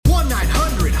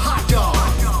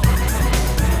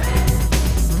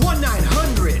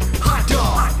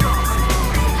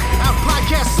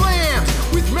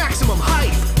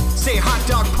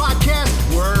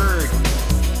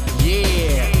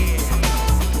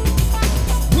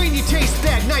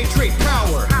hydrate,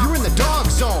 power. You're in the dog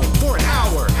zone for an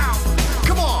hour.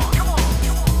 Come on.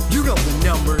 You know the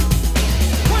number. 1-900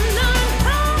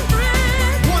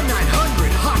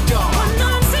 hot dog.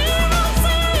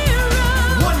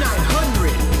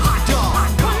 1-900 hot dog.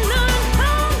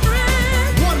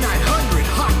 1-900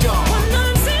 hot dog.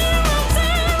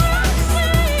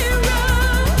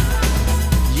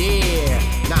 Yeah,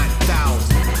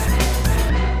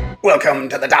 9,000. Welcome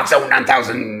to the Dog Zone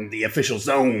 9000, the official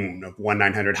zone of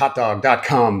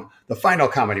 1-900hotdog.com, the final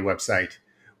comedy website.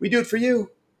 We do it for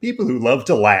you, people who love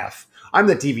to laugh. I'm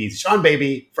the TV's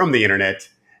Seanbaby from the internet,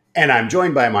 and I'm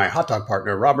joined by my hot dog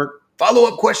partner, Robert.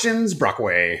 Follow-up questions,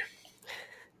 Brockway.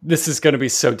 This is going to be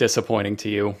so disappointing to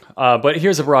you, but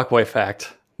here's a Brockway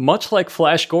fact. Much like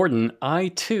Flash Gordon, I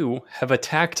too have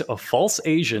attacked a false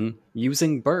Asian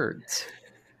using birds.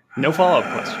 No follow-up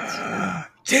questions.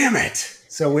 Damn it!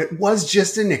 So it was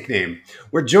just a nickname.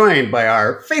 We're joined by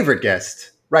our favorite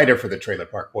guest, writer for the Trailer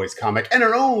Park Boys comic, and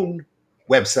her own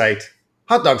website,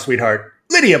 Hot Dog Sweetheart,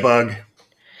 Lydia Bugg.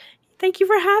 Thank you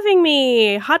for having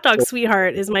me. Hot Dog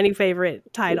Sweetheart is my new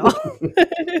favorite title.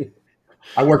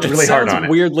 I worked really hard on it. It sounds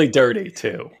weirdly dirty,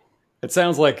 too. It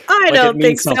sounds like, I don't it means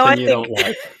think so. something I you think- don't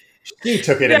like. She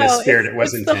took it in the spirit it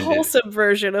was it's intended. the wholesome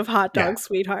version of Hot Dog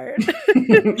Sweetheart.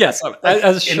 Yes,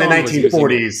 as In the Sean was using it.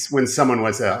 1940s, when someone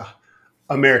was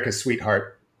America's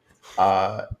sweetheart,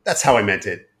 that's how I meant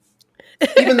it.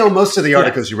 Even though most of the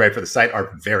articles you write for the site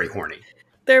are very horny.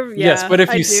 Yes, but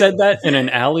if you said that in an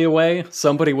alleyway,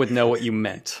 somebody would know what you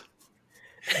meant.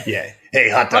 Yeah.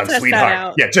 Hey, hot dog test that sweetheart.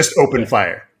 out. Yeah, just open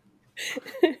fire.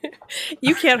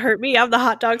 You can't hurt me. I'm the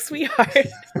Hot Dog Sweetheart.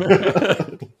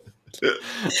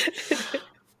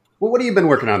 Well, what have you been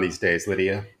working on these days,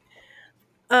 Lydia?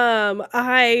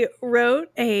 I wrote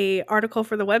a article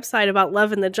for the website about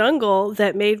Love in the Jungle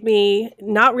that made me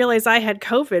not realize I had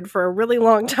COVID for a really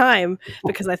long time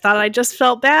because I thought I just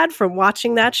felt bad from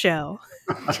watching that show.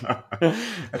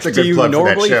 That's a Do good you plug for that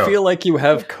normally show. feel like you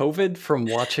have COVID from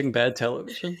watching bad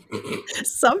television?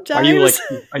 Sometimes.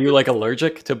 Are you like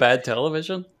allergic to bad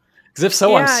television? Because if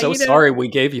so, I'm Yeah, so sorry we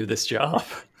gave you this job.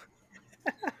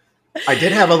 I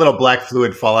did have a little black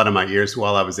fluid fall out of my ears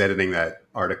while I was editing that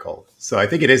article. So I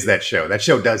think it is that show. That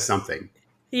show does something.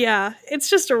 Yeah, it's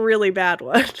just a really bad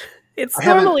one. It's I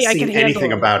haven't normally I seen can handle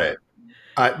anything about it.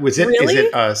 Was it? Really?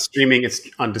 Is it streaming? It's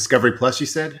on Discovery Plus, you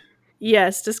said?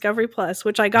 Yes, Discovery Plus,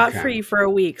 which I got Okay. free for a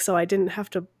week, so I didn't have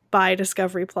to buy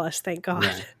Discovery Plus. Thank God.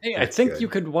 Right. Hey, I That's think good. you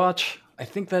could watch. I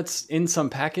think that's in some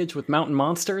package with Mountain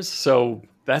Monsters. So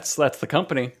that's the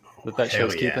company that Hell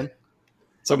show's yeah. keeping.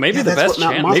 So maybe Yeah, the that's best what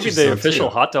Mountain channel, maybe Monsters the is on, official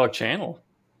too. hot dog channel.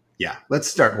 Yeah, let's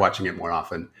start watching it more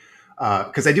often.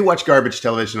 Because I do watch garbage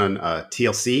television on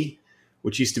TLC,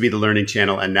 which used to be the Learning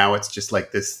Channel, and now it's just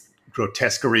like this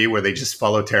grotesquerie where they just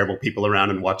follow terrible people around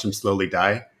and watch them slowly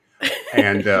die.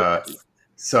 And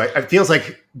so it feels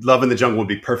like Love in the Jungle would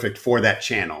be perfect for that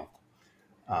channel.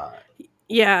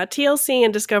 Yeah, TLC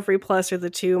and Discovery Plus are the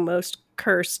two most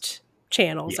cursed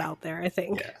channels out there, I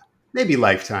think. Yeah. Maybe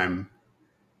Lifetime.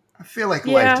 I feel like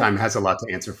Yeah. Lifetime has a lot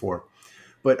to answer for.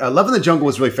 But Love in the Jungle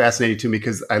was really fascinating to me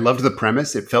because I loved the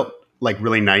premise. It felt like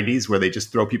really 90s where they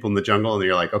just throw people in the jungle and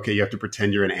you're like, okay, you have to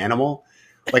pretend you're an animal.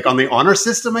 Like on the honor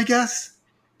system, I guess.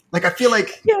 Like, I feel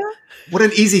like what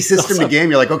an easy system to game.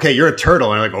 You're like, okay, you're a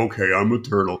turtle. And I'm like, okay, I'm a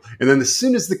turtle. And then as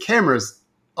soon as the camera's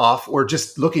off or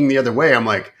just looking the other way, I'm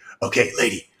like, okay,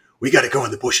 lady, we got to go in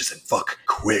the bushes and fuck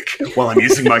quick while I'm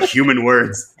using my human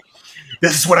words.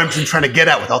 This is what I'm trying to get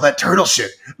at with all that turtle shit.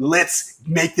 Let's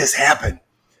make this happen.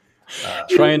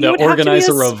 Trying You to would have organize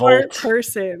be a smart revolt.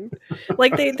 person.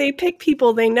 Like they pick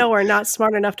people they know are not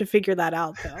smart enough to figure that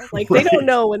out though. Like they don't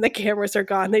know when the cameras are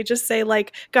gone. They just say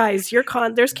like, guys,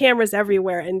 there's cameras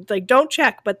everywhere and like don't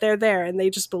check, but they're there and they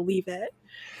just believe it.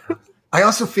 I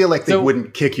also feel like they So-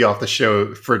 wouldn't kick you off the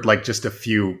show for like just a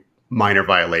few minor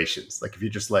violations. Like if you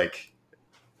just like,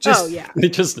 Oh yeah. You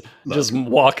just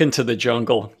walk into the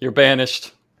jungle. You're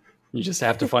banished. You just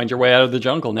have to find your way out of the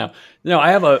jungle now. No,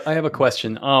 I have a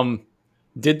question.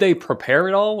 Did they prepare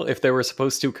at all if they were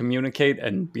supposed to communicate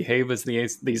and behave as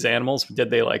these animals?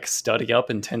 Did they like study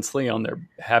up intensely on their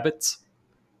habits?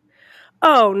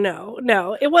 Oh no.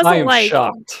 It I wasn't am like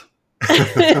shocked.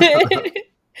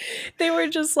 they were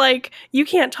just like, you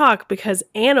can't talk because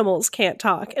animals can't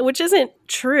talk, which isn't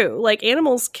true. Like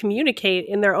animals communicate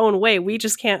in their own way. We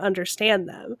just can't understand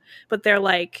them. But they're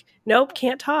like, nope,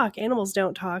 can't talk. Animals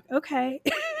don't talk. Okay.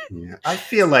 yeah, I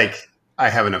feel like I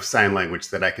have enough sign language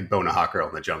that I could bone a hot girl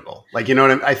in the jungle. Like, you know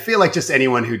what I feel like just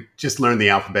anyone who just learned the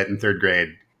alphabet in third grade,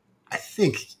 I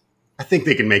think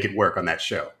they can make it work on that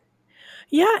show.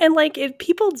 Yeah, and like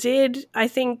people did, I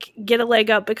think, get a leg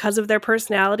up because of their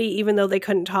personality, even though they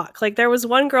couldn't talk. Like there was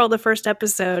one girl the first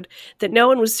episode that no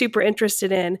one was super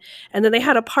interested in, and then they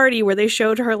had a party where they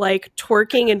showed her like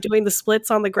twerking and doing the splits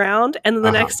on the ground, and then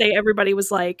the next day everybody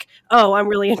was like, "Oh, I'm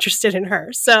really interested in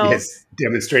her." So Yes,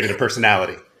 demonstrated a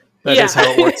personality. That is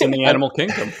how it works in the animal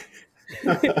kingdom.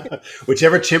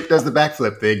 Whichever chimp does the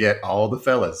backflip, they get all the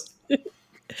fellas.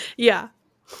 Yeah.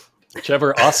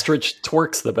 Whichever ostrich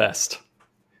twerks the best.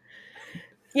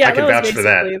 Yeah, I can that was vouch for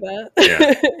that.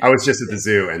 basically Yeah. I was just at the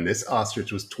zoo and this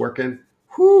ostrich was twerking.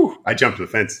 Whew, I jumped the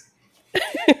fence.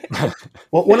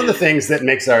 Well, one of the things that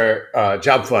makes our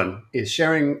job fun is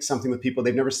sharing something with people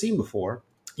they've never seen before.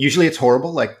 Usually it's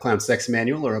horrible, like Clown Sex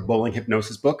Manual or a bowling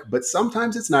hypnosis book, but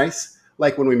sometimes it's nice,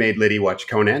 like when we made Lydia watch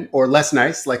Conan, or less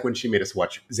nice, like when she made us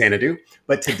watch Xanadu.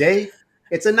 But today,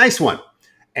 it's a nice one.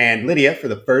 And Lydia, for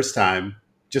the first time,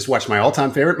 just watched my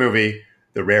all-time favorite movie,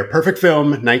 the rare perfect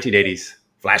film, 1980s,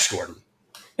 Flash Gordon.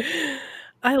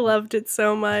 I loved it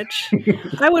so much.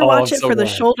 I would watch it for the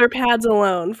shoulder pads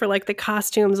alone, for like the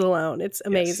costumes alone. It's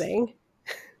amazing.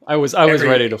 Yes. I was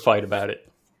ready to fight about it.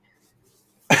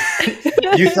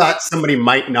 You thought somebody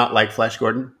might not like Flash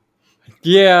Gordon?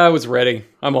 Yeah, I was ready.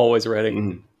 I'm always ready.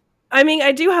 Mm-hmm. I mean,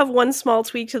 I do have one small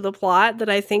tweak to the plot that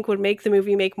I think would make the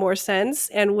movie make more sense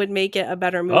and would make it a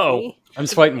better movie. Oh, I'm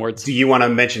just fighting words. Do you want to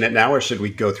mention it now, or should we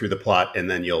go through the plot and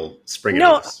then you'll spring it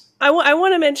on us? I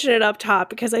want to mention it up top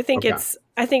because I think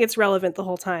it's relevant the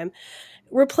whole time.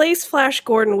 Replace Flash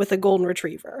Gordon with a golden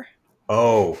retriever.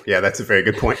 Oh, yeah, that's a very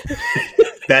good point.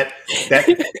 that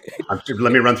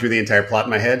let me run through the entire plot in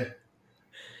my head.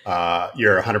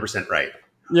 You're 100% right.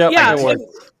 Yep, yeah, it works.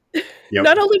 Yep.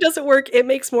 Not only does it work, it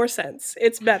makes more sense.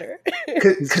 It's better.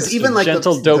 Because even like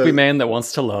gentle, dopey man that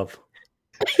wants to love.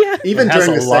 Yeah, even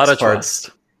during the lot sex of parts,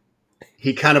 trust.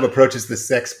 He kind of approaches the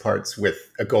sex parts with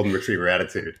a golden retriever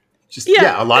attitude. Just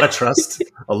a lot of trust,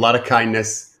 a lot of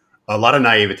kindness, a lot of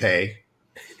naivete.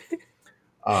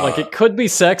 Like it could be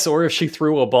sex, or if she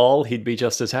threw a ball, he'd be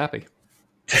just as happy.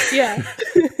 Yeah.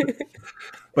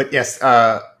 But yes,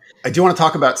 I do want to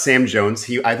talk about Sam Jones.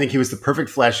 I think he was the perfect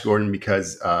Flash Gordon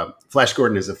because Flash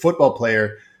Gordon is a football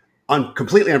player,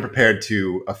 completely unprepared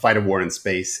to a fight a war in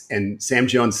space. And Sam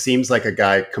Jones seems like a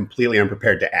guy completely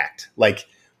unprepared to act. Like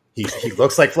he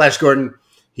looks like Flash Gordon.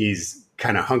 He's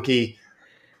kind of hunky.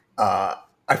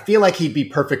 I feel like he'd be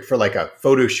perfect for like a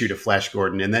photo shoot of Flash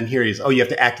Gordon. And then here he's, you have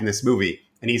to act in this movie.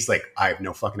 And he's like, I have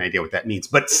no fucking idea what that means.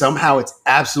 But somehow it's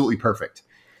absolutely perfect.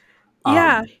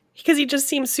 Yeah. Because he just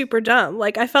seems super dumb.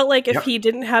 Like, I felt like if he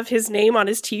didn't have his name on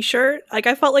his t-shirt, like,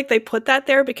 I felt like they put that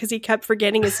there because he kept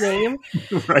forgetting his name.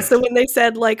 Right. So when they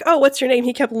said, like, oh, what's your name?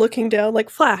 He kept looking down, like,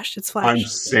 Flash. It's Flash. I'm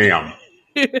Sam.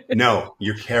 No,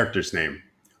 your character's name.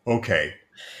 Okay.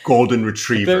 Golden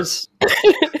Retriever.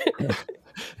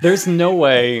 There's no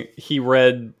way he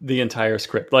read the entire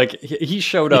script. Like, he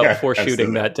showed up before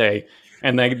shooting that day,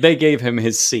 and they gave him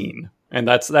his scene. And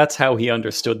that's how he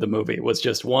understood the movie, was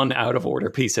just one out of order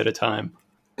piece at a time.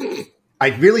 I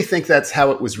really think that's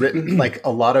how it was written. Like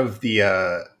a lot of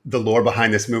the lore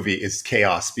behind this movie is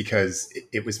chaos because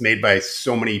it was made by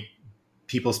so many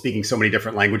people speaking so many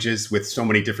different languages with so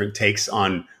many different takes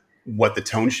on what the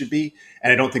tone should be.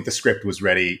 And I don't think the script was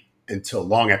ready until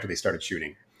long after they started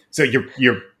shooting. So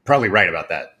you're probably right about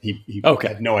that. He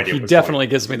had no idea. He definitely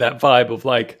gives me that vibe of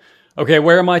like, okay,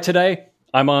 where am I today?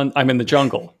 I'm in the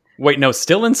jungle. Wait, no,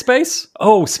 still in space?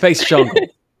 Oh, space jungle.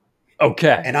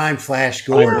 Okay. And I'm Flash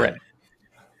Gordon.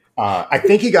 I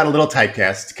think he got a little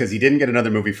typecast because he didn't get another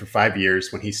movie for 5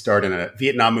 years when he starred in a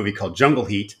Vietnam movie called Jungle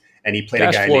Heat, and he played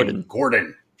a guy named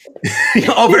Gordon.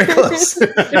 Oh, very close.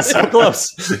 So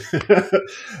close.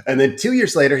 And then 2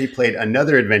 years later, he played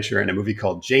another adventure in a movie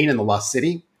called Jane and the Lost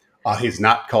City. He's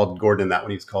not called Gordon in that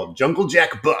one. He's called Jungle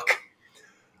Jack Buck.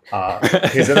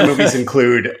 His other movies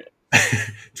include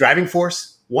Driving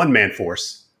Force, One Man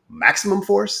Force, Maximum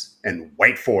Force, and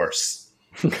White Force.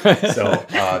 So that's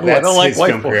I don't like his White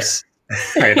film Force.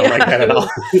 I don't like that at all.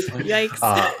 Yikes.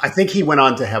 I think he went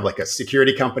on to have like a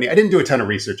security company. I didn't do a ton of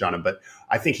research on him, but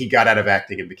I think he got out of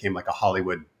acting and became like a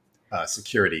Hollywood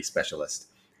security specialist.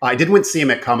 I did see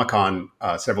him at Comic-Con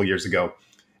several years ago,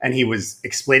 and he was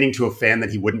explaining to a fan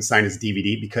that he wouldn't sign his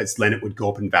DVD because then it would go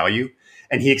up in value.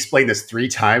 And he explained this 3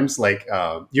 times. Like,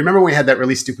 you remember when we had that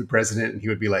really stupid president and he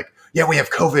would be like, yeah, we have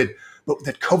COVID, but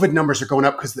the COVID numbers are going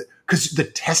up because the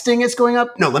testing is going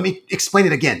up. No, let me explain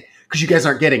it again because you guys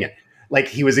aren't getting it. Like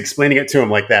he was explaining it to him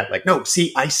like that. Like, no,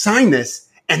 see, I signed this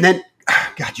and then,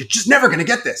 God, you're just never going to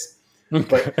get this.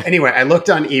 But anyway, I looked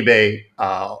on eBay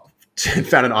and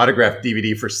found an autographed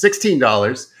DVD for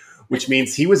 $16, which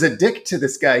means he was a dick to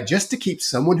this guy just to keep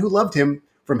someone who loved him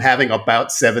from having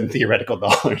about 7 theoretical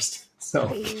dollars.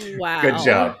 So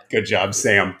Wow. Good job,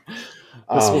 Sam.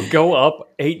 This will go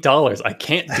up $8. I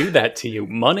can't do that to you.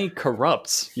 Money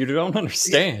corrupts. You don't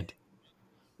understand.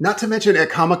 Not to mention at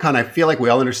Comic-Con, I feel like we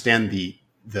all understand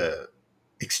the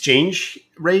exchange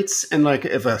rates. And like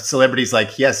if a celebrity's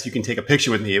like, yes, you can take a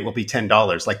picture with me, it will be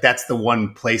 $10. Like that's the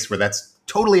one place where that's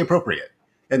totally appropriate.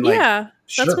 And like, Yeah,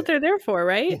 sure, that's what they're there for,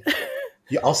 right?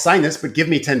 yeah, I'll sign this, but give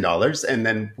me $10. And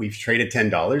then we've traded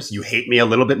 $10. You hate me a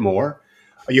little bit more.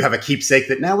 You have a keepsake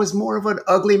that now is more of an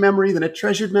ugly memory than a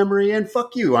treasured memory. And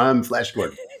fuck you, I'm Flash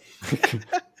Gordon.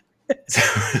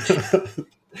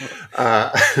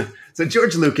 So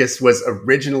George Lucas was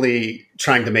originally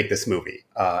trying to make this movie.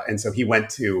 And so he went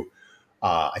to,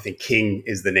 I think King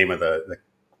is the name of the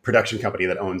production company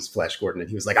that owns Flash Gordon. And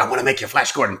he was like, I want to make your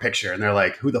Flash Gordon picture. And they're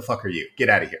like, who the fuck are you? Get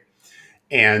out of here.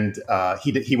 And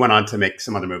he went on to make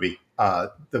some other movie.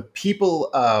 The people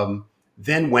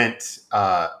then went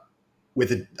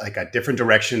with a different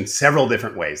direction, several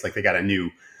different ways. Like they got a new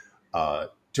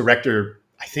director,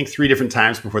 I think 3 different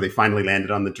times before they finally landed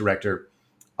on the director.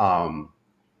 And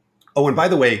by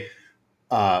the way,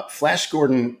 Flash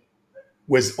Gordon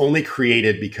was only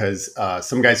created because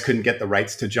some guys couldn't get the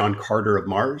rights to John Carter of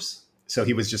Mars. So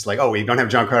he was just like, oh, we don't have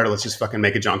John Carter. Let's just fucking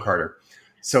make a John Carter.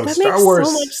 So That Star makes Wars.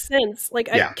 so much sense. Like,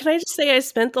 Yeah. can I just say I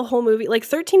spent the whole movie, like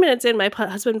 13 minutes in, my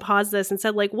husband paused this and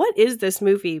said, like, what is this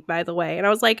movie, by the way? And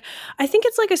I was like, I think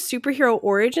it's like a superhero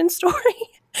origin story.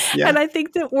 Yeah. And I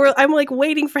think that I'm like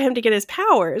waiting for him to get his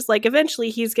powers. Like, eventually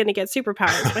he's going to get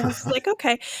superpowers. My husband's like,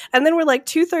 okay. And then we're like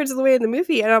 2/3 of the way in the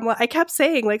movie. And I kept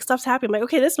saying, like, stuff's happening. I'm like,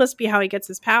 okay, this must be how he gets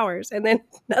his powers. And then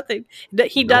nothing.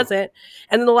 He doesn't.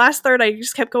 And then the last third, I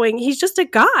just kept going, he's just a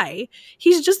guy.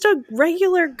 He's just a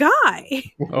regular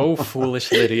guy. Oh,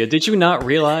 foolish Lydia. Did you not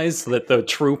realize that the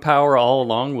true power all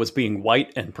along was being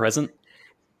white and present?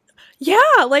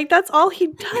 Yeah, like that's all he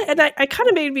does. And I kind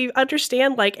of made me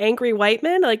understand like angry white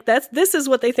men. Like this is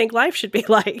what they think life should be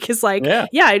like. It's like,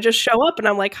 yeah, I just show up and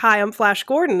I'm like, hi, I'm Flash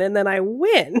Gordon, and then I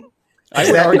win. I Is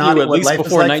would that argue not at what least life is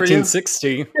before like for you?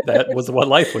 1960, that was what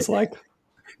life was like.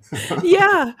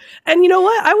 Yeah. And you know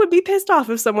what? I would be pissed off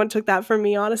if someone took that from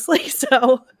me, honestly.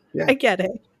 So Yeah. I get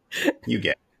it.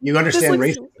 You understand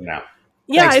looks- racism now.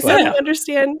 Yeah, Thanks, I said Flash.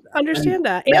 understand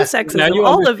that. And Yes. sexism, Now you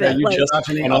all of it. understand. You Like, just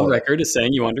Misogyny, went all on of it. record as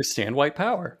saying you understand white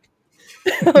power.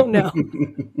 oh no.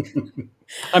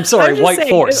 I'm sorry, I'm just white saying-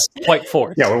 force. White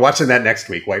force. Yeah, we're watching that next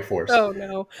week, White Force. Oh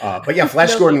no. But yeah,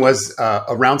 Flash No, Gordon thank was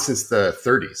around since the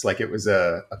 30s. Like it was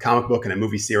a comic book and a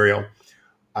movie serial.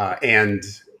 And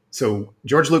so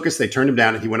George Lucas, they turned him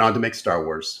down and he went on to make Star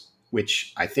Wars,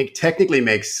 which I think technically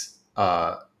makes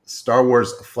Star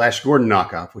Wars a Flash Gordon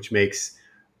knockoff, which makes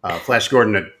Flash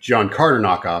Gordon a John Carter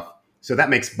knockoff. So that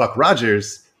makes Buck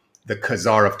Rogers the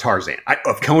Khazar of Tarzan.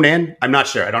 Of Conan? I'm not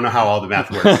sure. I don't know how all the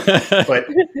math works. But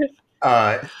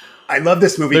I love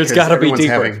this movie. There's got to be everyone's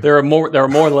deeper. having- There are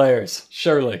more layers.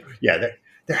 Surely. Yeah,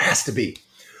 there has to be.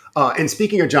 And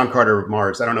speaking of John Carter of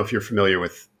Mars, I don't know if you're familiar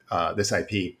with this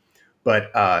IP,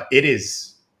 but it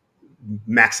is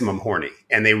maximum horny.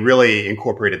 And they really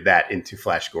incorporated that into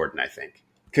Flash Gordon, I think.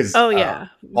 Because Oh yeah.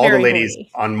 all the Very ladies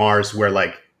horny. on Mars wear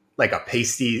like a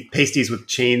pasties with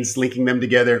chains linking them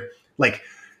together. Like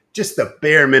just the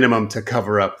bare minimum to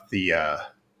cover up the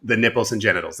nipples and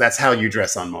genitals. That's how you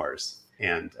dress on Mars.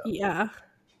 And Yeah.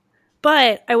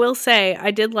 But I will say,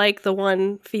 I did like the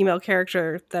one female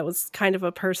character that was kind of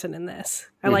a person in this.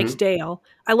 I liked Dale.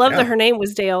 I love Yeah. that her name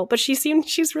was Dale, but she's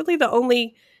really the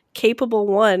only capable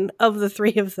one of the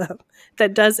 3 of them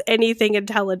that does anything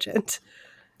intelligent.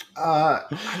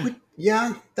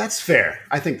 yeah, that's fair.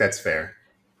 I think that's fair.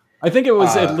 I think it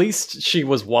was at least she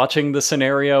was watching the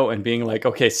scenario and being like,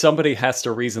 okay, somebody has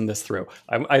to reason this through.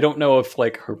 I don't know if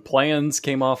like her plans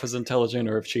came off as intelligent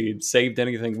or if she saved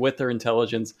anything with her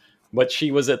intelligence, but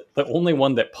she was the only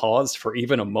one that paused for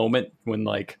even a moment when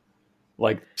like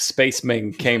Space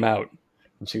Ming came out.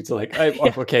 And she was like,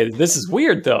 okay, this is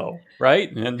weird though,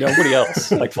 right? And nobody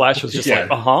else. Like Flash was just Yeah.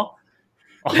 like, uh-huh.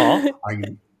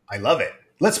 I love it.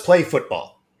 Let's play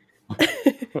football.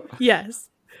 Yes.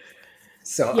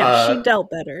 So Yeah, she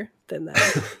dealt better than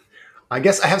that. I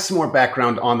guess I have some more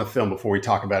background on the film before we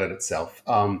talk about it itself.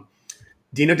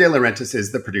 Dino De Laurentiis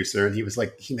is the producer, and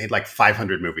he made like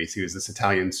 500 movies. He was this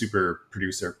Italian super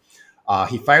producer.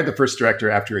 He fired the first director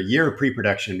after a year of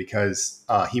pre-production because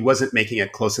he wasn't making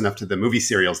it close enough to the movie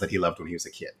serials that he loved when he was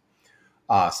a kid.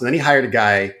 So then he hired a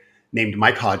guy named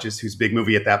Mike Hodges, whose big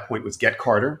movie at that point was Get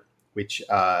Carter, which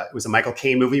was a Michael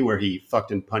Caine movie where he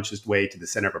fucked and punched his way to the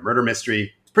center of a murder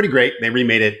mystery. It's pretty great. They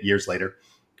remade it years later.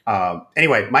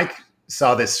 Anyway, Mike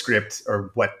saw this script,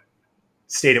 or what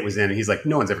state it was in. And he's like,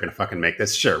 no one's ever going to fucking make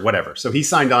this. Sure, whatever. So he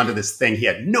signed on to this thing. He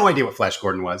had no idea what Flash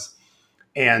Gordon was.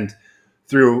 And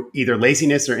through either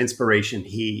laziness or inspiration,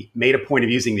 he made a point of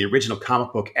using the original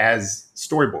comic book as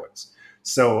storyboards.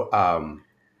 So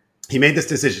he made this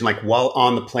decision like while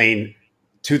on the plane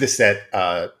to the set,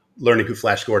 learning who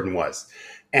Flash Gordon was.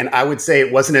 And I would say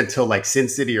it wasn't until like Sin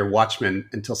City or Watchmen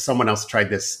until someone else tried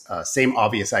this same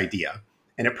obvious idea.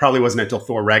 And it probably wasn't until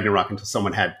Thor Ragnarok until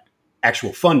someone had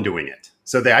actual fun doing it.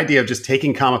 So the idea of just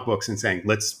taking comic books and saying,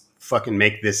 let's fucking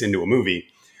make this into a movie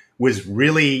was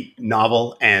really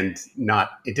novel, and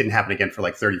it didn't happen again for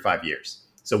like 35 years.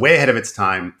 So way ahead of its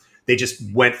time, they just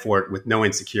went for it with no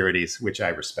insecurities, which I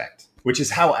respect, which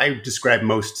is how I describe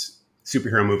most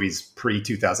superhero movies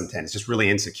pre-2010. It's just really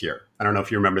insecure. I don't know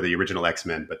if you remember the original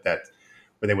X-Men, but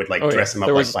where they would like dress them up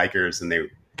like bikers, and they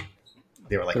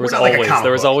were like, there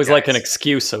was always like an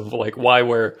excuse of like why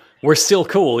we're still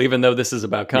cool, even though this is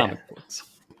about comic books.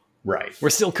 Right. We're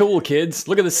still cool, kids.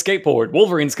 Look at this skateboard.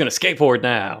 Wolverine's going to skateboard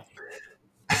now.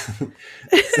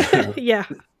 Yeah.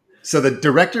 So the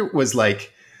director was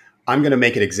like, I'm going to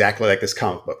make it exactly like this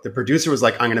comic book. The producer was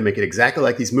like, I'm going to make it exactly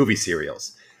like these movie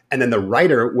serials. And then the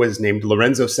writer was named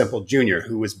Lorenzo Semple Jr.,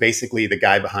 who was basically the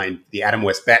guy behind the Adam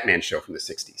West Batman show from the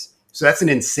 60s. So that's an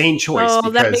insane choice. Oh,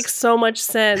 that makes so much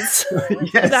sense.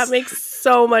 Yes. That makes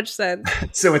so much sense.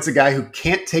 So it's a guy who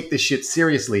can't take this shit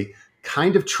seriously,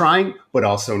 kind of trying, but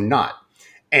also not.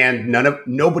 And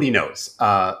nobody knows.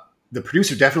 The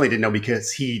producer definitely didn't know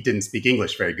because he didn't speak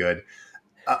English very good.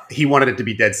 He wanted it to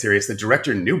be dead serious. The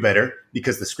director knew better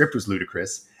because the script was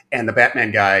ludicrous. And the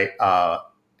Batman guy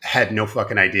had no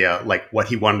fucking idea like what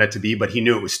he wanted it to be, but he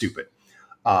knew it was stupid.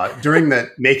 During the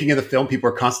making of the film, people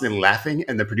were constantly laughing,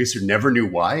 and the producer never knew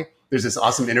why. There's this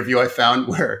awesome interview I found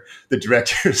where the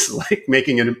director's like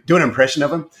doing an impression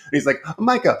of him. And he's like, oh,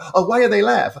 Micah, why do they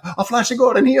laugh? Flash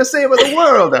Gordon, he saved the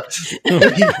world.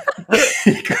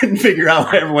 He couldn't figure out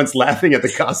why everyone's laughing at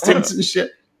the costumes and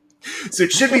shit. So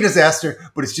it should be disaster,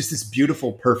 but it's just this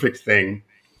beautiful, perfect thing.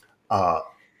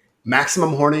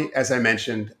 Maximum horny, as I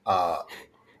mentioned. I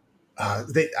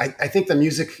think the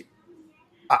music,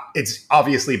 it's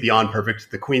obviously beyond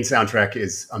perfect. The Queen soundtrack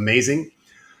is amazing.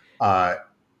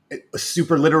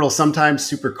 Super literal sometimes,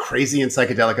 super crazy and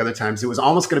psychedelic other times. It was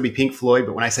almost going to be Pink Floyd,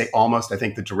 but when I say almost, I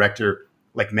think the director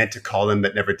like meant to call them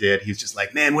but never did. He was just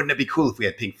like, man, wouldn't it be cool if we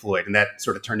had Pink Floyd? And that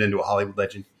sort of turned into a Hollywood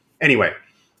legend. Anyway,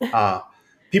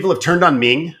 people have turned on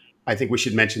Ming. I think we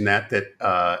should mention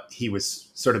that he was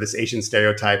sort of this Asian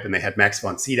stereotype, and they had Max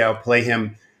von Sydow play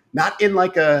him, not in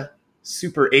like a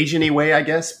super Asian-y way, I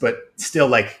guess, but still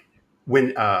like when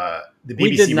the BBC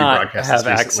we did not rebroadcast have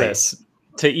recently, access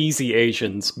to easy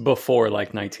Asians before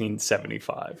like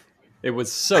 1975. It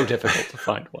was so difficult to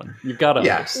find one. You've got to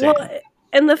understand. Well,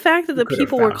 and the fact that the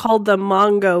people were called the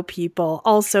Mongo people,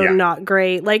 also not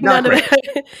great. Like not none great. Of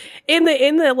it. in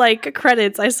the like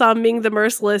credits, I saw Ming the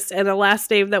Merciless and a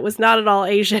last name that was not at all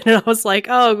Asian, and I was like,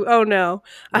 oh no,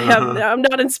 I'm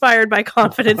not inspired by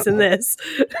confidence in this.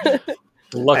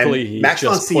 Luckily, he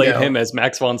just played him as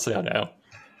Max von Sydow.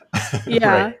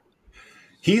 Yeah. Right.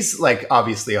 He's like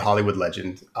obviously a Hollywood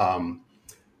legend.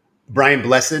 Brian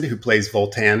Blessed, who plays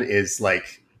Voltan, is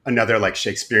like another like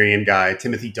Shakespearean guy.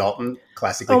 Timothy Dalton,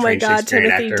 classically trained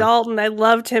Shakespearean actor. Timothy Dalton. I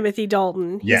love Timothy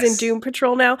Dalton. He's in Doom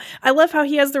Patrol now. I love how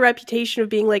he has the reputation of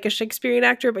being like a Shakespearean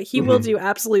actor, but he will do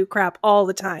absolute crap all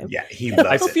the time. Yeah, he loves it.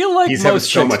 I feel like most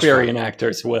Shakespearean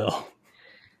actors will.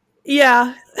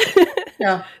 Yeah.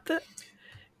 Yeah.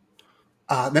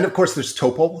 Then, of course, there's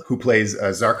Topol, who plays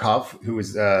Zarkov, who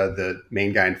is the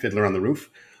main guy in Fiddler on the Roof.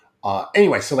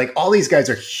 Anyway, so like all these guys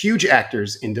are huge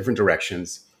actors in different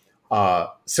directions.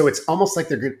 So it's almost like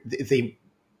they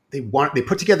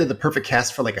put together the perfect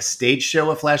cast for like a stage show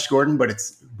of Flash Gordon, but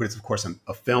it's of course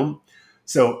a film.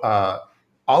 So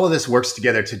all of this works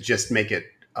together to just make it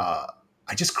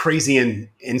just crazy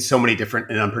in so many different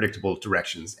and unpredictable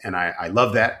directions, and I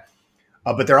love that.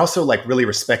 But they're also like really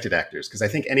respected actors, because I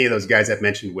think any of those guys I've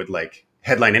mentioned would like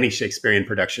headline any Shakespearean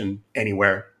production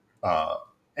anywhere,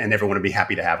 and everyone would be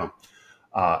happy to have them.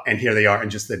 And here they are in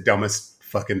just the dumbest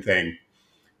fucking thing.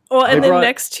 Well, and then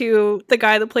next to the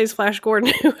guy that plays Flash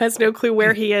Gordon, who has no clue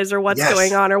where he is or what's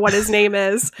going on or what his name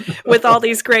is, with all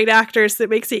these great actors, that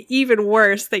makes it even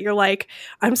worse that you're like,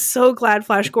 I'm so glad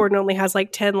Flash Gordon only has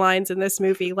like 10 lines in this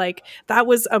movie. Like, that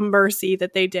was a mercy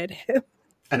that they did him.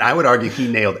 And I would argue he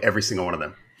nailed every single one of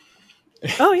them.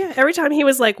 Oh, yeah. Every time he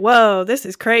was like, whoa, this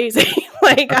is crazy.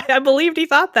 Like, I believed he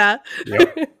thought that.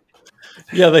 Yep.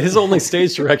 Yeah, his only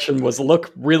stage direction was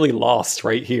look really lost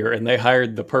right here, and they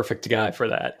hired the perfect guy for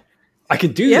that. I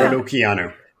could do that.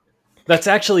 Keanu. That's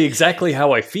actually exactly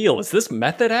how I feel. Is this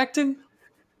method acting?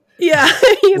 Yeah,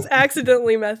 he's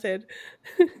accidentally method.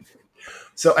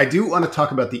 So I do want to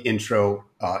talk about the intro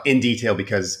in detail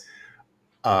because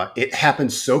it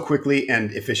happens so quickly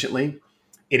and efficiently.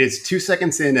 It is 2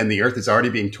 seconds in, and the Earth is already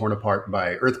being torn apart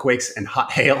by earthquakes and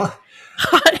hot hail.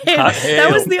 Hot hail. Hot hail.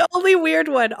 That was the only weird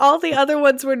one. All the other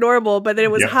ones were normal, but then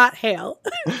it was Yep. hot hail.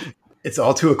 It's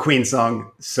all to a Queen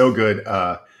song. So good.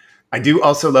 I do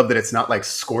also love that it's not like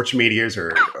scorch meteors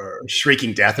or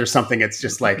shrieking death or something. It's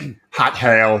just like hot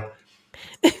hail.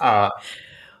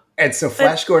 And so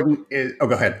Flash Gordon is... Oh,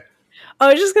 go ahead.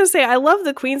 I was just going to say, I love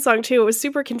the Queen song too. It was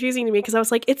super confusing to me because I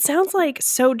was like, it sounds like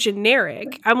so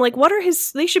generic. I'm like, what are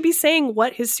they should be saying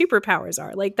what his superpowers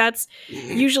are. Like, that's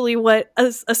usually what a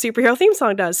superhero theme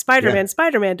song does.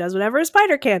 Spider-Man does whatever a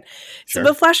spider can. Sure. So,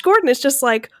 but Flash Gordon is just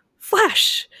like,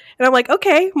 Flash. And I'm like,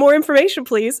 okay, more information,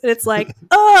 please. And it's like,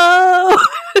 oh,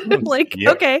 like,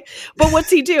 Yep. okay, but what's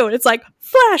he do? And it's like,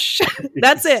 Flash.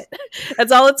 That's it.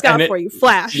 That's all it's got for you.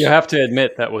 Flash. You have to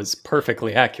admit that was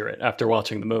perfectly accurate after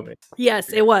watching the movie.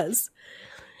 Yes, it was.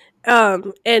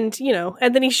 And and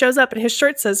then he shows up and his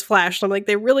shirt says Flash. And I'm like,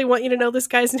 they really want you to know this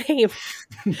guy's name.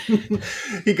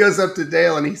 He goes up to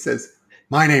Dale and he says,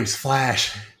 "My name's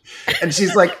Flash." And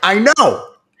she's like, "I know."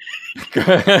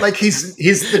 Like he's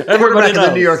the quarterback of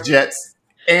the New York Jets,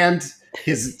 and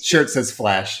his shirt says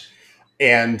Flash,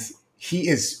 and he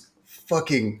is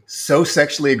fucking so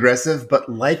sexually aggressive, but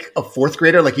like a fourth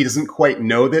grader, like he doesn't quite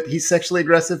know that he's sexually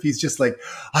aggressive. He's just like,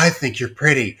 "I think you're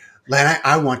pretty, Len.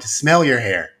 I want to smell your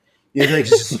hair." You're like,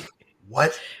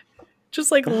 what?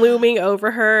 Just like looming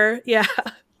over her. Yeah.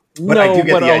 But I do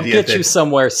get the I'll idea get that- you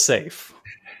somewhere safe.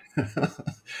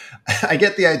 I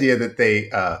get the idea that they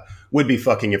would be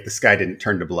fucking if the sky didn't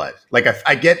turn to blood. Like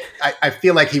I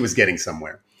feel like he was getting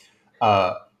somewhere.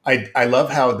 I love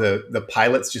how the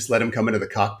pilots just let him come into the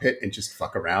cockpit and just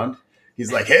fuck around.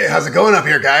 He's like, "Hey, how's it going up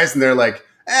here, guys?" And they're like,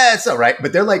 "It's all right."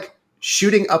 But they're like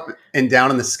shooting up and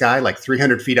down in the sky, like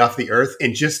 300 feet off the Earth,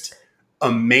 in just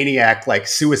a maniac, like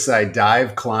suicide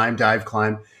dive, climb.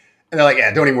 And they're like,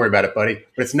 "Yeah, don't even worry about it, buddy.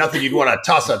 But it's nothing you'd want to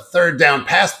toss a third down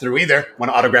pass through either.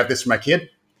 Want to autograph this for my kid?"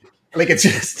 Like, it's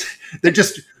just, they're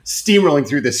just steamrolling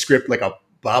through this script like a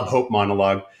Bob Hope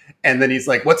monologue. And then he's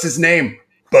like, "What's his name?"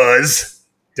 "Buzz."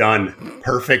 Done.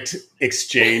 Perfect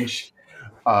exchange.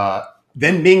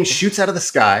 Then Ming shoots out of the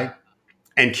sky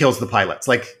and kills the pilots.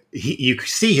 Like, you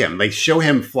see him. They show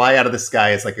him fly out of the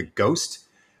sky as like a ghost.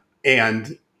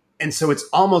 And so it's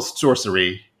almost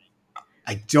sorcery.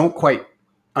 I don't quite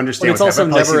understand. But it's also I've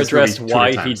probably seen never this movie addressed 200 why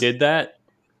he times. did that.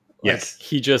 Like, Yes.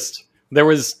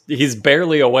 he's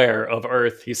barely aware of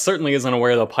Earth. He certainly isn't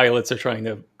aware the pilots are trying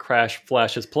to crash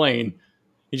Flash's plane.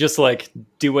 He's just like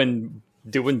doing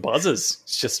buzzes.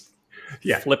 It's just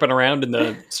flipping around in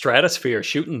the stratosphere,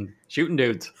 shooting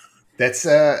dudes. That's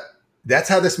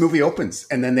how this movie opens.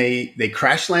 And then they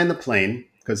crash land the plane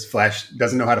because Flash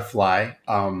doesn't know how to fly.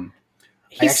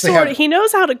 He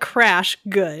knows how to crash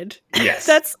good. Yes.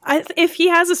 If he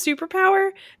has a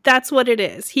superpower, that's what it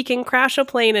is. He can crash a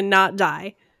plane and not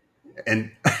die.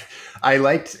 And I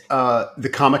liked the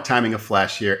comic timing of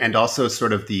Flash here, and also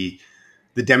sort of the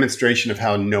demonstration of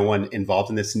how no one involved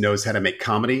in this knows how to make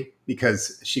comedy,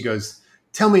 because she goes,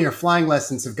 "Tell me your flying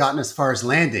lessons have gotten as far as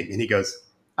landing." And he goes,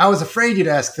 "I was afraid you'd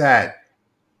ask that."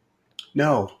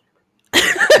 No.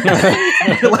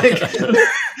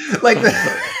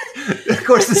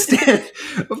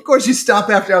 Of course you stop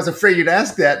after "I was afraid you'd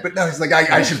ask that," but no, he's like,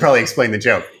 I should probably explain the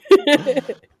joke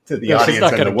to the No, she's audience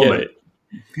not and gonna the woman. get it.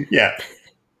 Yeah.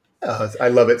 Oh, I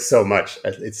love it so much.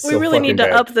 It's We so really need to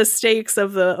fucking bad. up the stakes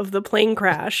of the plane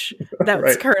crash that's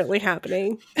Right. currently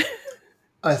happening.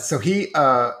 So he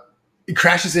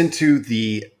crashes into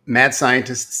the mad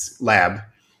scientist's lab,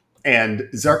 and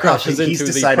Zarkov, Crashes he's into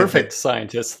the decided perfect that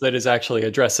scientist that is actually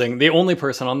addressing the only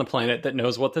person on the planet that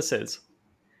knows what this is.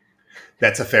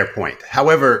 that's a fair point.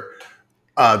 However,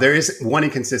 there is one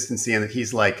inconsistency in that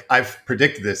he's like, "I've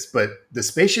predicted this, but the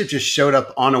spaceship just showed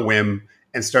up on a whim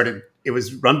and started. It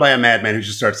was run by a madman who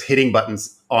just starts hitting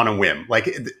buttons on a whim.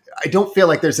 Like, I don't feel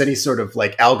like there's any sort of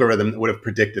like algorithm that would have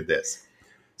predicted this.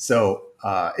 So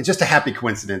it's just a happy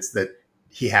coincidence that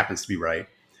he happens to be right."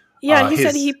 Yeah, he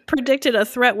said he predicted a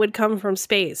threat would come from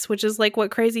space, which is like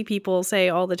what crazy people say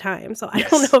all the time. So I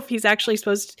don't know if he's actually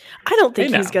supposed to. I don't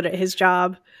think he's good at his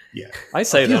job. Yeah, I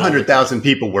say a few that. 100,000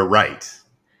 people were right.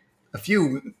 A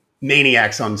few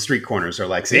maniacs on street corners are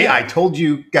like, "See, I told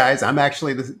you guys, I'm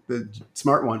actually the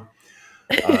smart one."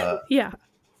 Yeah.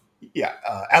 Yeah,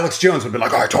 Alex Jones would be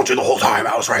like, "I told you the whole time.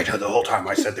 I was right. The whole time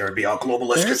I said there would be a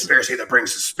globalist conspiracy that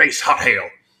brings space hot hail."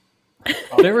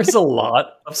 There is a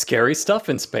lot of scary stuff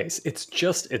in space. It's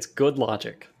good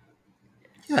logic.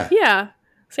 Yeah. Yeah.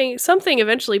 saying something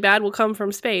eventually bad will come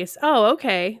from space. Oh,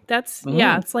 okay. That's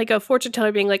yeah. It's like a fortune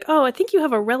teller being like, "Oh, I think you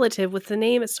have a relative with the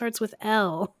name it starts with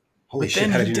L." Holy But shit!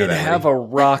 then How he did you know did that? have Lydia? a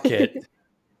rocket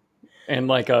and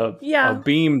like a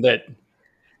beam that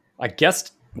I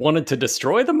guess wanted to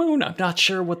destroy the moon. I'm not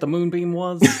sure what the moonbeam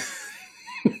was.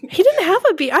 He didn't have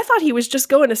a beam. I thought he was just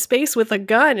going to space with a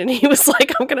gun, and he was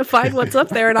like, "I'm going to find what's up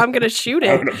there, and I'm going to shoot I'm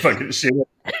it." gonna fucking shoot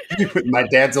it with my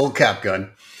dad's old cop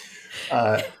gun.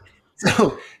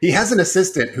 So he has an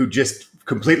assistant who just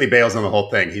completely bails on the whole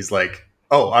thing. He's like,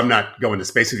 "Oh, I'm not going to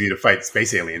space with you to fight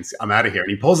space aliens. I'm out of here."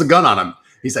 And he pulls a gun on him.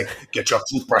 He's like, "Get your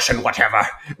toothbrush and whatever."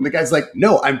 And the guy's like,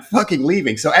 "No, I'm fucking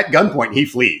leaving." So at gunpoint, he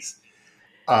flees.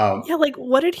 Yeah, like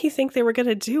what did he think they were going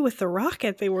to do with the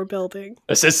rocket they were building?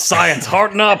 This is science.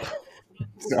 Harden up.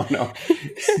 No.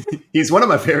 He's one of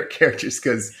my favorite characters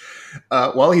because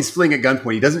while he's fleeing at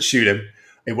gunpoint, he doesn't shoot him.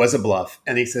 It was a bluff.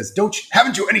 And he says,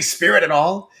 haven't you any spirit at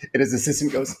all? And his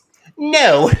assistant goes,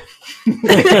 "No."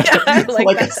 I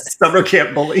like a summer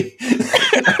camp bully.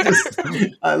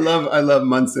 I love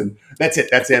Munson. That's it.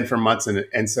 That's the end for Munson.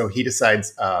 And so he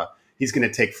decides he's going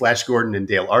to take Flash Gordon and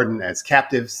Dale Arden as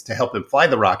captives to help him fly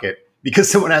the rocket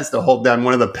because someone has to hold down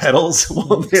one of the pedals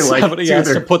while they Somebody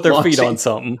has to put their feet on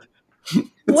something.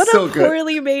 What so a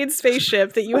poorly made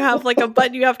spaceship that you have like a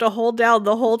button you have to hold down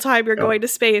the whole time you're going to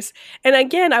space. And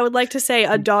again, I would like to say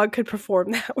a dog could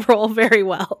perform that role very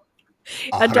well.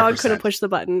 100%. A dog could have pushed the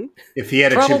button. If he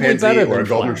had a Probably chimpanzee better or a than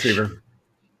golden Flash. retriever.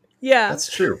 Yeah.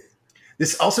 That's true.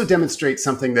 This also demonstrates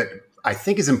something that I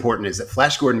think is important is that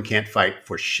Flash Gordon can't fight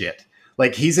for shit.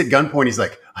 Like he's at gunpoint. He's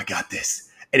like, "I got this."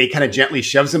 And he kind of gently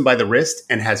shoves him by the wrist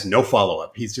and has no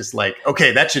follow-up. He's just like,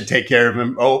 "Okay, that should take care of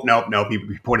him." Oh, no. He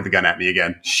pointed the gun at me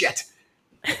again. Shit.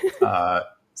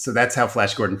 So that's how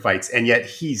Flash Gordon fights. And yet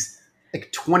he's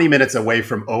like 20 minutes away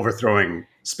from overthrowing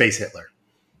Space Hitler.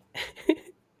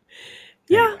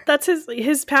 Yeah, Anyway. that's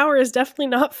his power is definitely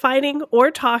not fighting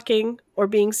or talking or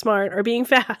being smart or being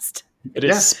fast. It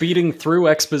is speeding through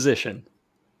exposition.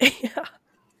 Yeah.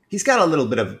 He's got a little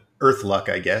bit of Earth luck,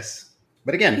 I guess.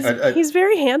 But again, He's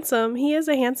very handsome. He is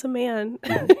a handsome man.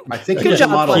 I think Good he's job,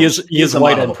 a model. He is He's a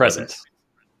white model and of present. presence.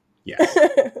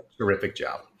 Yes. Terrific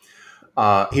job.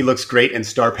 He looks great in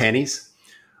star panties.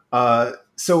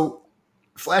 So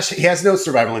Flash, he has no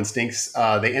survival instincts.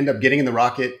 They end up getting in the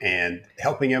rocket and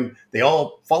helping him. They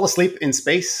all fall asleep in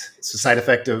space. It's a side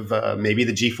effect of maybe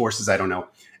the G-forces. I don't know.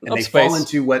 And they fall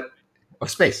into what? Oh,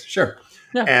 space. Sure.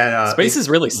 Yeah. And, space is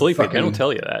really sleepy. They don't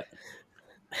tell you that.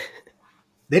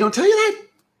 They don't tell you that?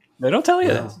 They don't tell you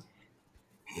that.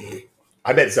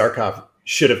 I bet Zarkov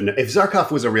should have known. If Zarkov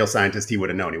was a real scientist, he would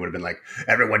have known. He would have been like,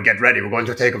 "Everyone get ready. We're going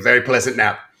to take a very pleasant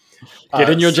nap." Get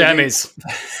in your jammies.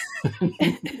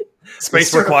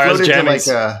 Space requires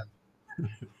jammies.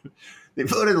 They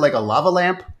floated like a lava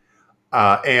lamp,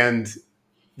 and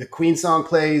the Queen song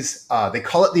plays. They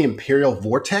call it the Imperial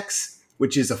Vortex,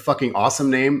 which is a fucking awesome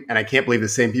name. And I can't believe the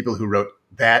same people who wrote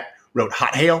that wrote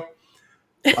Hot Hail.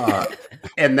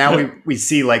 And now we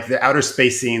see like the outer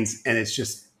space scenes, and it's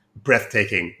just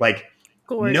breathtaking. Like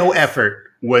Gorgeous. No effort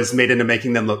was made into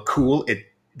making them look cool.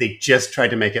 They just tried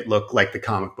to make it look like the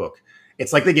comic book.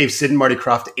 It's like they gave Sid and Marty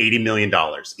Krofft $80 million.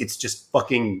 It's just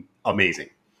fucking amazing.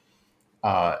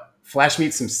 Flash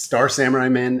meets some Star Samurai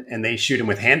men, and they shoot him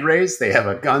with hand rays. They have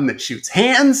a gun that shoots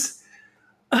hands.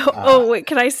 Wait,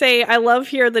 can I say, I love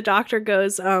here the doctor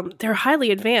goes, they're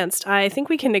highly advanced. I think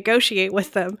we can negotiate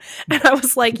with them. And I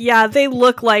was like, yeah, they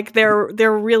look like they're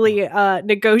really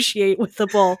negotiate with the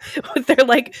bull with their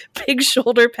like big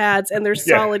shoulder pads and their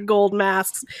solid gold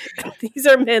masks. These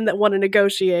are men that want to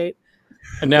negotiate.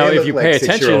 And now if you pay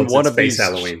attention, one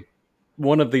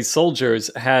of these soldiers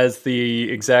has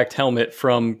the exact helmet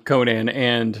from Conan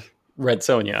and Red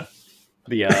Sonja.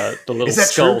 The little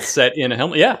skull set in a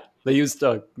helmet. Yeah. They used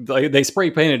they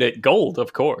spray painted it gold,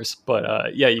 of course,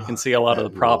 but you can see a lot of the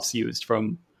props used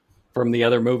from the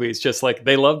other movies. Just like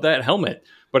they love that helmet,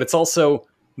 but it's also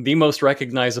the most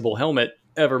recognizable helmet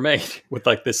ever made, with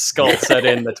like this skull set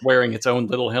in that's wearing its own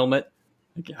little helmet.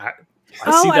 I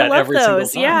see that love every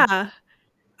those. single time. Yeah,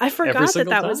 I forgot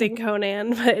that was in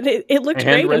Conan, but it looked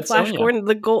great in Flash Gordon.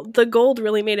 The gold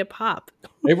really made it pop.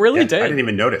 It really did. I didn't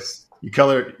even notice. You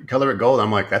color it gold.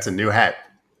 I'm like, that's a new hat.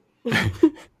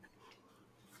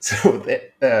 So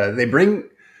they bring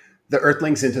the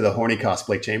Earthlings into the horny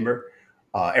cosplay chamber.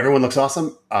 Everyone looks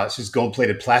awesome. It's just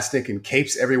gold-plated plastic and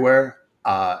capes everywhere.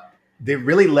 They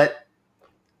really let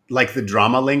like the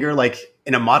drama linger. Like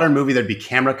in a modern movie, there'd be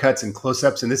camera cuts and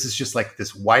close-ups, and this is just like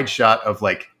this wide shot of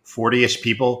like 40-ish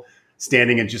people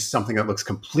standing in just something that looks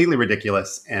completely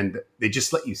ridiculous, and they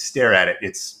just let you stare at it.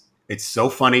 It's so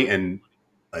funny and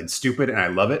stupid, and I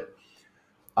love it.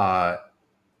 They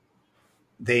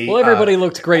Well, everybody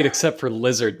looked great except for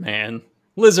Lizard Man.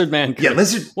 Lizard Man. Yeah,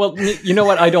 Lizard. Well, you know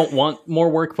what? I don't want more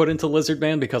work put into Lizard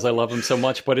Man because I love him so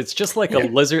much. But it's just like a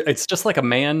lizard. It's just like a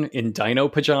man in dino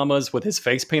pajamas with his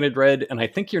face painted red. And I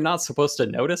think you're not supposed to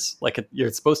notice. Like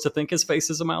you're supposed to think his face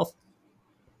is a mouth.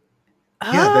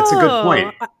 Yeah, that's a good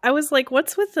point. I was like,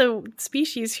 what's with the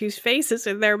species whose face is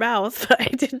in their mouth? I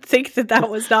didn't think that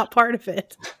was not part of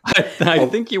it. I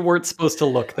think you weren't supposed to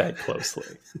look that closely.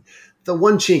 The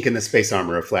one chink in the space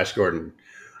armor of Flash Gordon.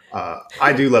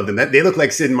 I do love them. They look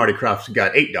like Sid and Marty Krofft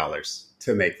got $8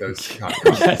 to make those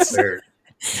costumes. Yes. They're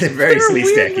very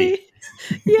sleaze stacky.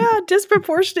 Yeah,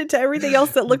 disproportionate to everything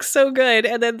else that looks so good.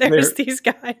 And then there's these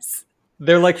guys.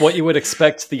 They're like what you would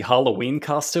expect the Halloween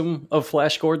costume of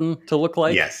Flash Gordon to look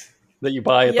like. Yes. That you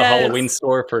buy at the Halloween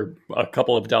store for a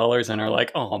couple of dollars and are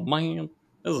like, oh man,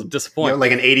 this is disappointing.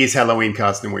 Like an 80s Halloween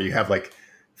costume where you have like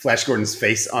Flash Gordon's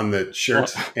face on the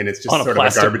shirt and it's just sort of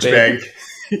a garbage bag.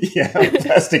 Yeah,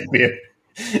 plastic beard.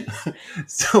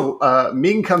 So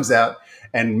Ming comes out,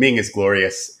 and Ming is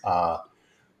glorious.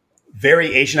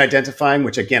 Very Asian identifying,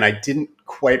 which again I didn't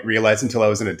quite realize until I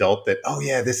was an adult that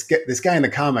this guy in the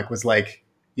comic was like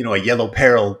a yellow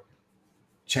peril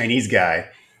Chinese guy.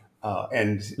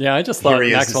 And yeah, I just thought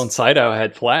Max von Sydow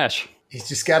had Flash. He's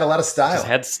just got a lot of style. Just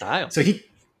had style. So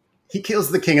he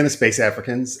kills the king of the space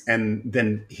Africans, and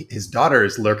then his daughter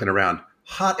is lurking around.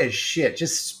 Hot as shit,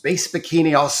 just space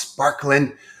bikini, all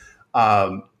sparkling,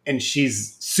 and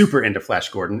she's super into Flash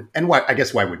Gordon. And why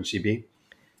wouldn't she be?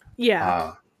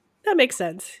 Yeah, that makes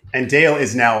sense. And Dale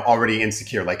is now already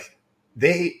insecure. Like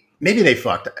maybe they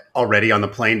fucked already on the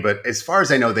plane, but as far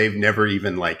as I know, they've never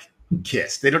even like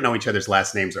kissed. They don't know each other's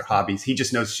last names or hobbies. He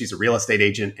just knows she's a real estate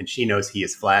agent, and she knows he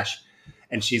is Flash.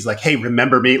 And she's like, "Hey,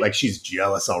 remember me?" Like she's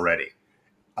jealous already.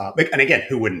 And again,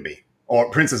 who wouldn't be? Or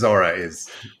Princess Aura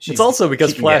is. It's also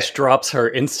because Flash drops her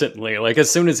instantly. Like as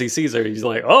soon as he sees her, he's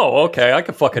like, "Oh, okay, I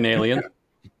could fuck an alien."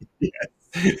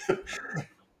 Yes.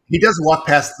 He does walk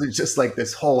past just like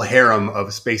this whole harem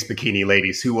of space bikini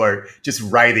ladies who are just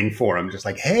writhing for him, just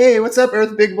like, "Hey, what's up,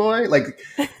 Earth big boy?" Like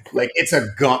it's a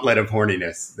gauntlet of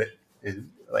horniness that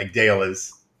like Dale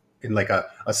is in like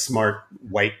a smart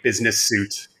white business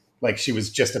suit, like she was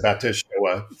just about to show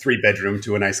a 3-bedroom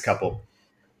to a nice couple.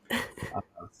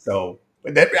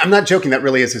 I'm not joking. That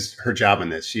really is her job in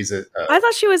this. She's I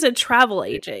thought she was a travel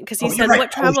agent because he said, right.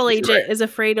 "What travel agent is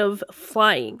afraid of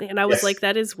flying?" And I was like,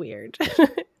 "That is weird."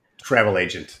 Travel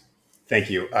agent.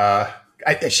 Thank you.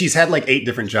 She's had like 8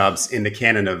 different jobs in the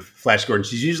canon of Flash Gordon.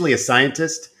 She's usually a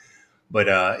scientist, but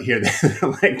here,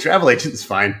 like travel agent's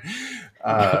fine.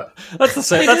 That's the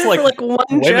same. That's like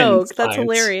one joke. That's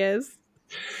hilarious.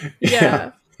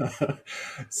 Yeah.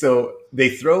 So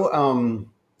they throw.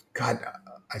 God,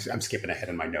 I'm skipping ahead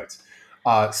in my notes.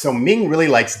 So Ming really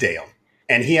likes Dale,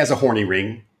 and he has a horny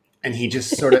ring, and he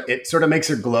just sort of makes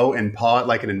her glow and paw it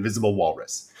like an invisible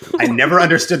walrus. I never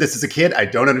understood this as a kid. I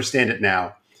don't understand it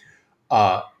now.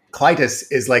 Clytus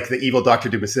is like the evil Dr.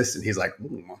 Doom assistant. He's like,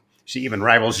 she even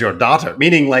rivals your daughter,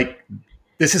 meaning like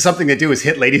this is something they do is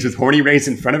hit ladies with horny rings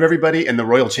in front of everybody in the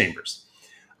royal chambers,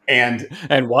 and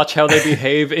watch how they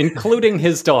behave, including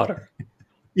his daughter.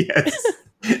 Yes.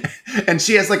 And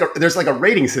she has there's like a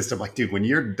rating system. Like, dude, when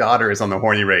your daughter is on the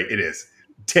horny rate, it is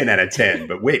 10 out of 10.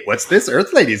 But wait, what's this?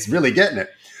 Earth Lady's really getting it.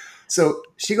 So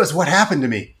she goes, "What happened to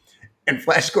me?" And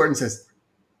Flash Gordon says,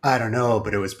 "I don't know,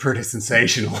 but it was pretty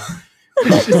sensational."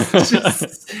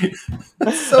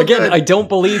 So again, good. I don't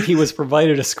believe he was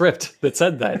provided a script that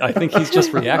said that. I think he's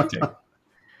just reacting.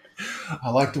 I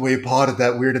like the way you potted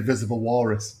that weird invisible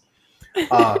walrus.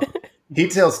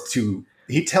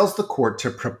 He tells the court to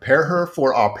prepare her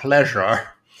for our pleasure,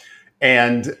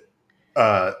 and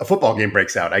a football game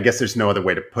breaks out. I guess there's no other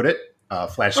way to put it.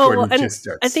 Flash Gordon just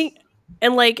starts. I think,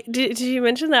 and like, did you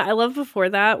mention that? I love before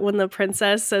that when the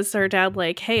princess says to her dad,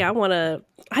 like, "Hey, I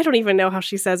don't even know how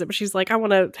she says it, but she's like, I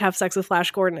want to have sex with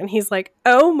Flash Gordon." And he's like,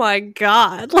 "Oh my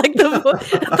God." Like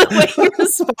the way he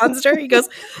responds to her, he goes,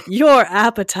 "Your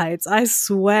appetites, I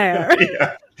swear."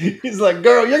 Yeah. He's like,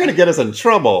 "Girl, you're going to get us in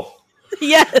trouble."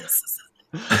 Yes.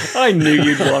 I knew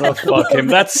you'd want to fuck him.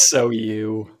 That's so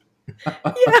you.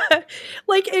 Yeah.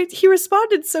 Like he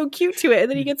responded so cute to it. And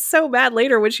then he gets so mad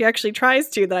later when she actually tries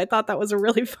to, that I thought that was a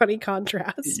really funny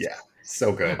contrast. Yeah.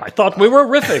 So good. I thought we were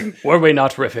riffing. Were we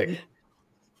not riffing?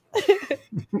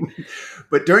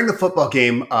 But during the football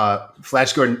game,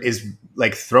 Flash Gordon is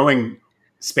like throwing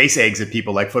space eggs at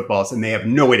people like footballs, and they have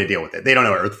no way to deal with it. They don't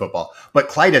know Earth football. But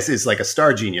Clytus is like a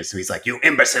star genius. So he's like, "You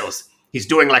imbeciles. He's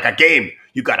doing like a game.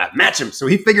 You got to match him." So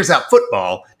he figures out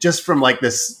football just from like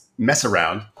this mess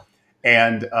around.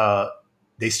 And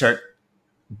they start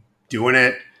doing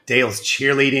it. Dale's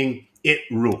cheerleading. It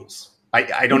rules.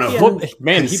 I don't know.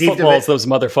 Man, he footballs those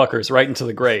motherfuckers right into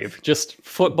the grave. Just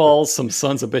footballs some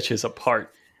sons of bitches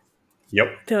apart. Yep.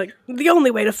 They're like, the only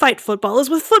way to fight football is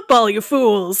with football, you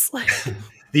fools.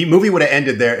 The movie would have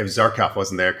ended there if Zarkov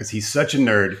wasn't there, because he's such a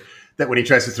nerd that when he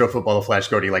tries to throw football to Flash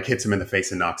Gordon, he like hits him in the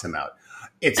face and knocks him out.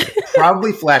 It's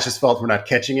probably Flash's fault for not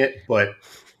catching it, but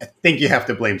I think you have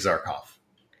to blame Zarkov.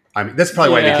 I mean, that's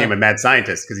probably why he became a mad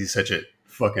scientist, because he's such a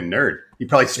fucking nerd. He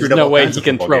probably screwed up. No way he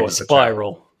can throw a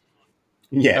spiral.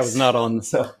 Yes. That was not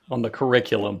on the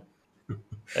curriculum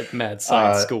at Mad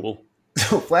Science School.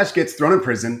 So Flash gets thrown in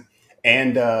prison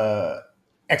and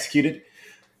executed.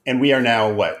 And we are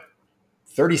now,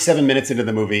 37 minutes into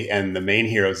the movie, and the main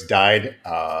heroes died.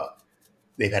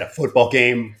 They've had a football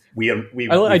game.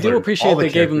 I do appreciate they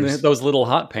gave him those little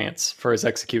hot pants for his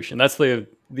execution. That's the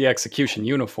execution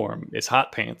uniform, is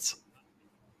hot pants.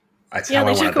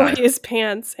 They took away his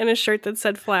pants and a shirt that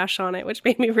said Flash on it, which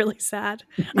made me really sad.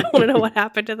 I want to know what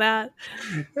happened to that.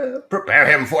 Prepare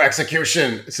him for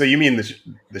execution. So you mean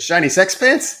the shiny sex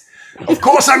pants? Of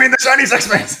course I mean the shiny sex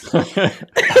pants.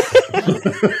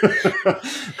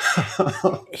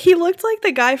 He looked like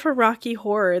the guy from Rocky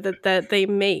Horror that they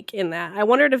make in that. I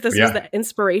wondered if this was the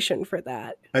inspiration for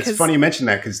that. That's funny you mentioned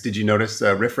that, because did you notice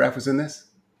Riff Raff was in this?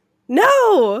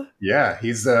 No. Yeah,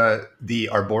 he's the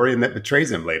Arborean that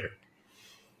betrays him later.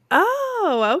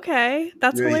 Oh, okay.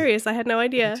 That's hilarious. I had no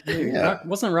idea. Yeah.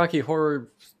 Wasn't Rocky Horror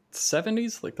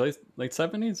 70s? Like late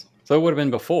 70s? So it would have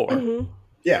been before. Mm-hmm.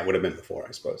 Yeah, it would have been before,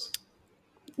 I suppose.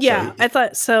 Yeah, so I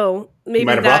thought so. Maybe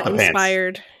that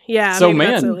inspired. Pants. Yeah. So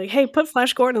man, like, hey, put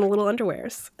Flash Gordon in the little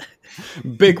underwears.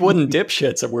 Big wooden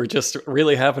dipshits that were just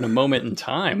really having a moment in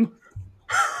time.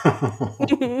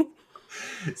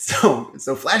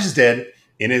 So Flash is dead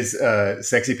in his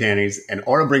sexy panties, and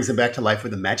Aura brings him back to life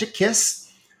with a magic kiss.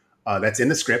 That's in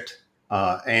the script,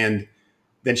 and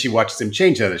then she watches him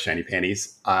change out of the shiny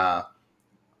panties. I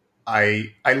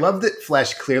love that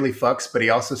Flash clearly fucks, but he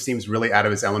also seems really out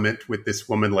of his element with this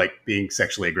woman like being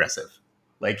sexually aggressive.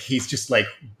 Like he's just like,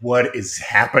 what is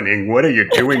happening? What are you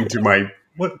doing to my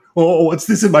what? Oh, what's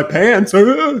this in my pants?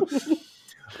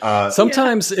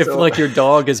 Sometimes if like your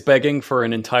dog is begging for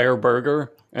an entire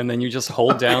burger and then you just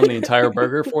hold down the entire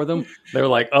burger for them, they're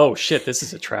like, oh shit, this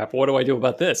is a trap. What do I do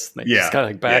about this? They just gotta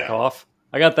like back off.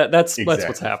 I got that. That's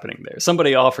what's happening there.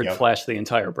 Somebody offered Flash the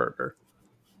entire burger.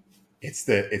 It's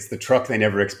the truck they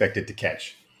never expected to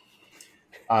catch.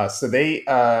 So they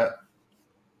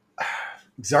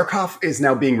Zarkov is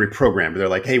now being reprogrammed. They're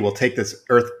like, hey, we'll take this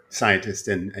Earth scientist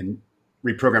and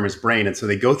reprogram his brain. And so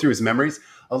they go through his memories.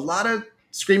 A lot of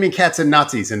screaming cats and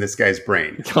Nazis in this guy's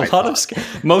brain.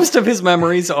 Most of his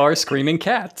memories are screaming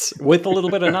cats with a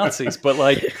little bit of Nazis. But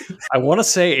like, I want to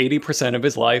say 80% of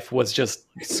his life was just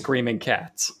screaming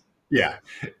cats. Yeah.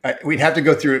 We'd have to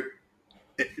go through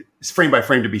it frame by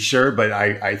frame to be sure, but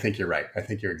I think you're right. I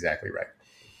think you're exactly right.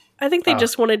 I think they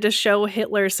just wanted to show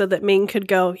Hitler so that Ming could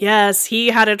go, yes, he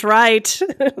had it right.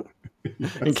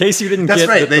 In case you didn't get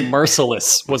that the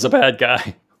Merciless was a bad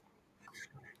guy.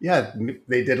 Yeah,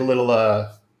 they did a little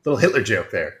Hitler joke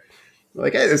there.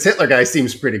 Like, hey, this Hitler guy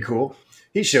seems pretty cool.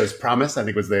 He shows promise, I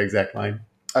think was the exact line.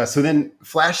 So then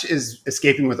Flash is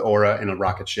escaping with Aura in a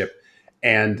rocket ship,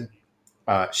 and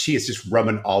she is just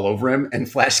rubbing all over him,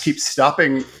 and Flash keeps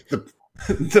stopping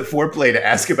the foreplay to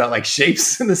ask about like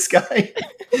shapes in the sky.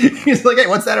 He's like, hey,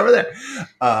 what's that over there?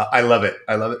 I love it.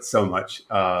 I love it so much.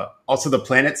 Also, the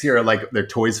planets here are like they're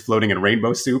toys floating in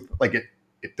rainbow soup. Like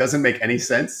it doesn't make any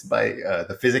sense by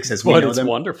the physics as we know them. It's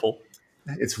wonderful.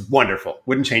 It's wonderful.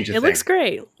 Wouldn't change a thing. It looks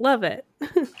great. Love it.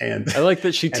 And I like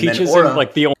that she teaches him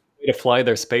like the only way to fly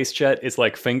their space jet is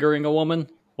like fingering a woman.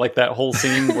 Like that whole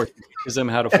scene where she teaches him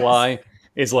how to fly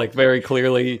is like very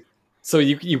clearly. So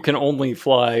you can only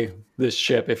fly this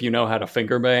ship if you know how to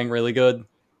finger bang really good.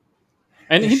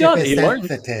 And he does. He learns.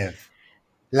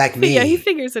 Like me. Yeah, he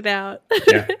figures it out.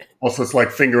 Yeah. Also, it's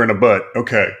like fingering a butt.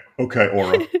 Okay,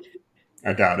 Aura.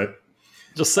 I got it.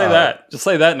 Just say that. Just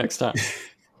say that next time.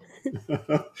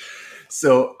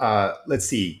 So let's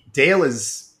see. Dale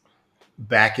is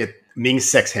back at Ming's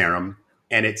sex harem,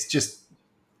 and it's just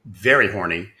very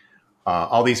horny.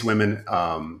 All these women.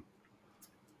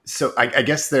 So I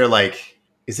guess they're like,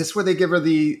 is this where they give her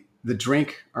the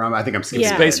drink? Or I think I'm skipping.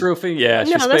 Yeah. Space roofing? Yeah,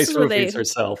 she space roofies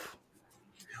herself.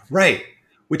 Right.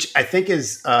 Which I think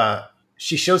is,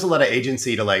 she shows a lot of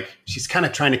agency to like, she's kind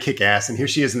of trying to kick ass. And here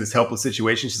she is in this helpless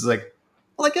situation. She's like,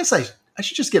 well, I guess I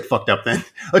should just get fucked up then.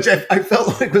 Which I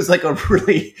felt like was like a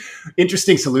really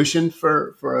interesting solution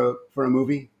for a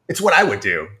movie. It's what I would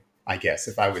do, I guess,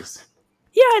 if I was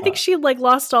Yeah, I think she like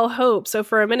lost all hope. So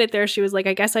for a minute there, she was like,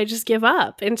 I guess I just give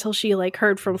up until she like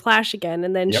heard from Flash again.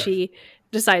 And then Yep. she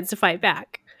decides to fight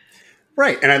back.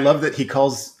 Right. And I love that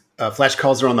Flash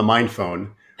calls her on the mind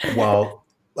phone while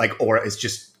like Aura is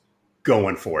just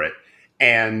going for it.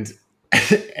 And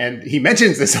and he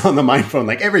mentions this on the mind phone,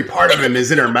 like every part of him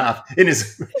is in her mouth.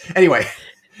 Anyway.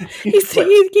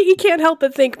 He can't help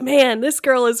but think, man, this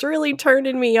girl is really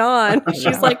turning me on.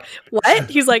 She's like, what?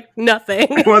 He's like, nothing.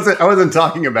 I wasn't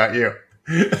talking about you.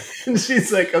 And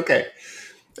she's like, okay.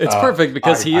 It's perfect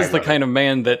because he is the kind of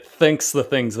man that thinks the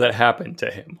things that happen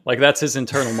to him. Like that's his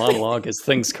internal monologue is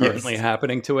things currently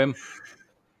happening to him.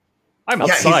 I'm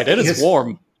outside. It is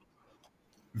warm.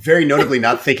 Very notably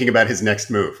not thinking about his next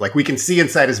move. Like we can see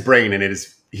inside his brain and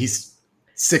he's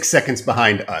 6 seconds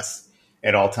behind us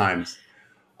at all times.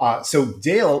 So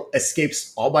Dale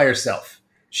escapes all by herself.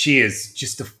 She is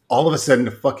just all of a sudden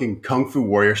a fucking kung fu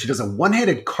warrior. She does a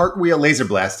one-handed cartwheel laser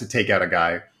blast to take out a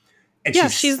guy. And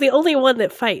she's the only one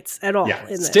that fights at all in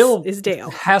this. Still is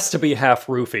Dale. Has to be half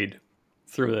roofied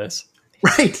through this.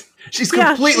 Right. She's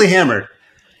completely hammered.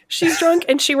 She's drunk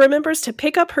and she remembers to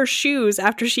pick up her shoes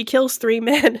after she kills 3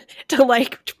 men to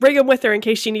like bring them with her in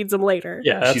case she needs them later.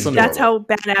 Yeah, that's how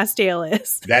badass Dale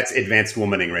is. That's advanced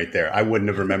womaning right there. I wouldn't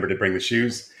have remembered to bring the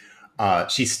shoes.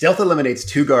 She stealth eliminates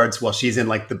 2 guards while she's in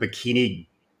like the bikini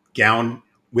gown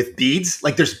with beads.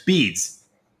 Like there's beads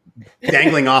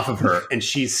dangling off of her and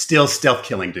she's still stealth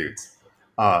killing dudes.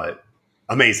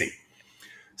 Amazing.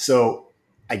 So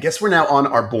I guess we're now on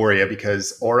Arborea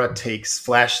because Aura takes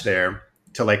Flash there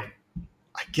to like,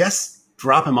 I guess,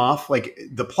 drop him off. Like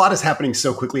the plot is happening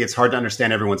so quickly, it's hard to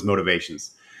understand everyone's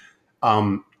motivations.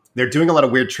 They're doing a lot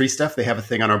of weird tree stuff. They have a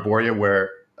thing on Arborea where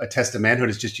a test of manhood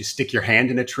is just you stick your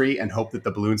hand in a tree and hope that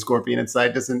the balloon scorpion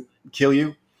inside doesn't kill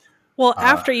you. Well,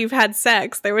 after you've had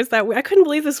sex, there was that. I couldn't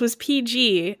believe this was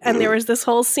PG, and there was this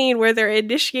whole scene where they're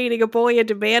initiating a boy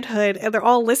into manhood, and they're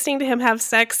all listening to him have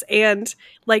sex and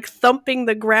like thumping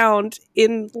the ground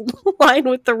in line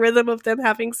with the rhythm of them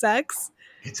having sex.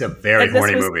 It's a very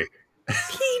horny movie.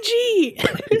 PG.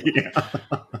 Yeah.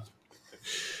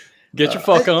 Get your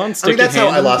fuck on. Stick that's your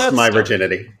how hand I in lost that my stuff.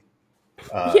 virginity.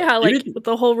 With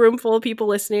the whole room full of people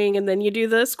listening, and then you do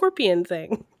the scorpion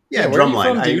thing. Yeah, where are you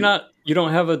drumline. from? You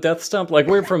don't have a death stump? Like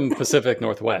we're from Pacific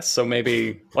Northwest, so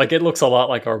maybe like it looks a lot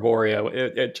like Arborea.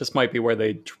 It just might be where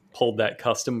they pulled that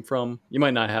custom from. You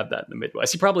might not have that in the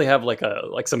Midwest. You probably have like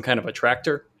some kind of a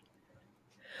tractor.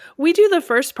 We do the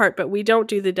first part, but we don't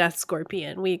do the death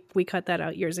scorpion. We cut that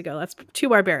out years ago. That's too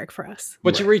barbaric for us.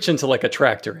 But you reach into like a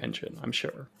tractor engine, I'm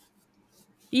sure.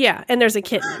 Yeah, and there's a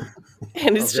kitten.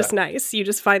 And it's just nice. You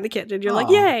just find the kitten and you're like,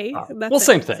 yay.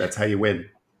 Same thing. That's how you win.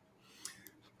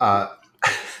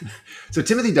 So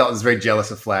Timothy Dalton is very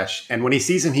jealous of Flash. And when he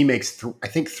sees him, he makes, I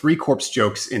think, 3 corpse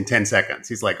jokes in 10 seconds.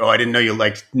 He's like, oh, I didn't know you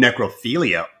liked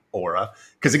necrophilia, Aura.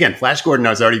 Because again, Flash Gordon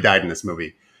has already died in this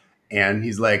movie. And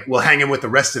he's like, we'll hang him with the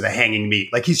rest of the hanging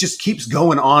meat. Like he just keeps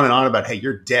going on and on about, hey,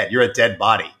 you're dead. You're a dead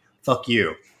body. Fuck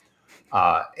you.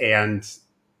 And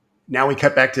now we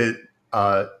cut back to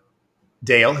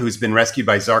Dale, who's been rescued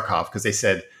by Zarkov because they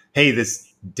said, hey,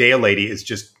 this Dale lady is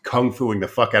just kung fuing the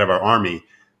fuck out of our army.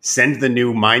 Send the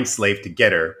new mind slave to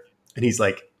get her. And he's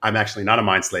like, I'm actually not a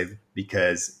mind slave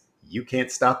because you can't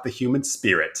stop the human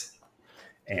spirit.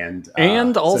 And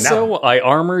also, I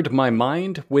armored my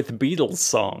mind with Beatles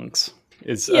songs.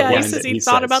 He says he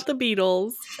thought about the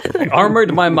Beatles. I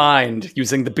armored my mind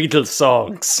using the Beatles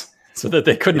songs so that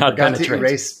they could not penetrate. To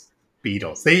erase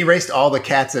Beatles. They erased all the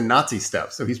cats and Nazi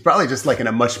stuff. So he's probably just like in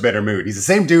a much better mood. He's the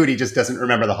same dude. He just doesn't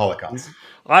remember the Holocaust.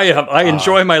 I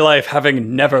enjoy my life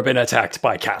having never been attacked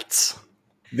by cats.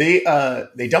 They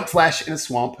dump Flash in a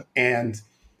swamp, and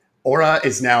Aura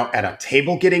is now at a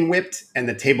table getting whipped, and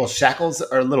the table shackles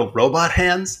are little robot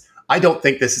hands. I don't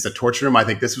think this is a torture room. I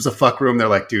think this was a fuck room. They're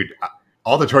like, dude,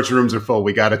 all the torture rooms are full.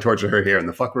 We got to torture her here in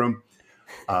the fuck room.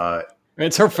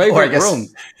 It's her favorite room.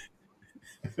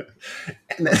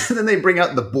 And then they bring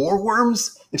out the boar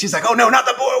worms, and she's like, oh no, not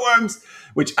the boar worms,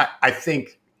 which I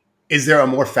think, is there a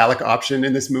more phallic option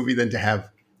in this movie than to have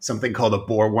something called a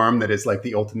boar worm that is like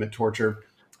the ultimate torture?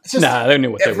 It's just they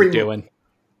knew what they were doing.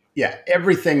 Yeah,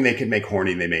 everything they could make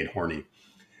horny, they made horny.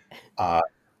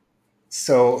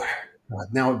 So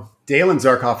now Dale and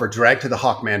Zarkov are dragged to the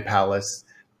Hawkman Palace.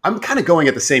 I'm kind of going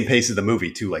at the same pace of the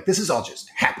movie too. Like this is all just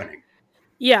happening.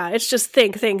 Yeah, it's just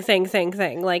think.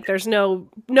 Like there's no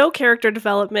character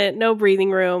development, no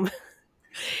breathing room.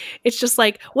 It's just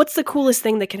like, what's the coolest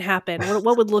thing that can happen?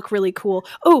 What would look really cool?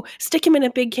 Oh, stick him in a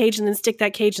big cage and then stick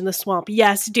that cage in the swamp.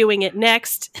 Yes, doing it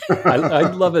next. I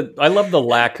love it. I love the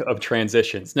lack of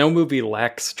transitions. No movie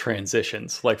lacks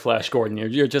transitions like Flash Gordon.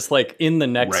 You're just like in the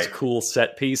next cool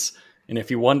set piece. And if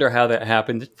you wonder how that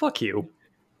happened, fuck you.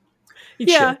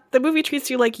 Yeah, the movie treats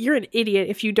you like you're an idiot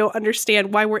if you don't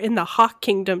understand why we're in the Hawk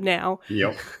Kingdom now.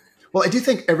 Yep. Well, I do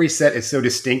think every set is so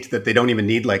distinct that they don't even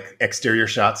need like exterior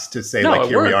shots to say like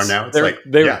here we are now. It's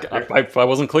if I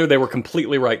wasn't clear, they were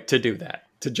completely right to do that.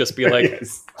 To just be like,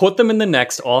 put them in the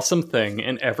next awesome thing,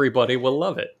 and everybody will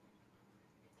love it.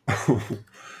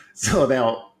 So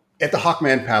now at the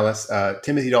Hawkman Palace,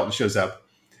 Timothy Dalton shows up,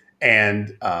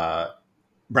 and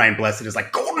Brian Blessed is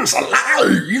like, Gordon's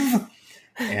alive,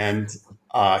 and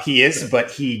he is,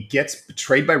 but he gets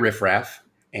betrayed by Riff Raff,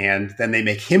 and then they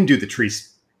make him do the tree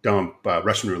stump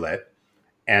Russian roulette,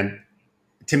 and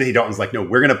Timothy Dalton's like, no,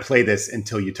 we're going to play this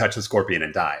until you touch the scorpion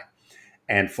and die.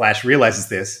 And Flash realizes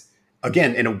this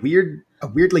again in a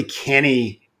weirdly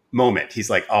canny moment. He's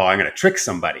like, oh, I'm going to trick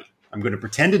somebody. I'm going to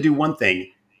pretend to do one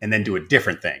thing and then do a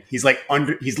different thing. He's like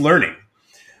he's learning.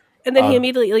 And then he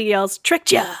immediately yells,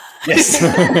 tricked ya. Yes.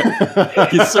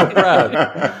 He's so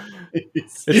proud.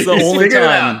 It's the only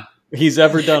time he's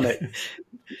ever done it.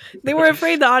 They were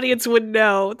afraid the audience would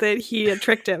know that he had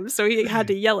tricked him, so he had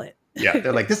to yell it. Yeah,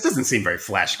 they're like, this doesn't seem very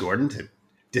Flash Gordon to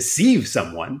deceive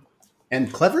someone.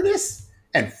 And cleverness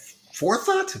and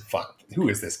forethought? Fuck, who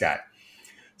is this guy?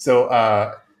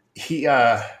 So he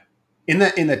in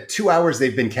the 2 hours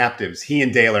they've been captives, he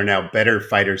and Dale are now better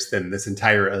fighters than this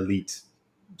entire elite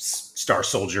Star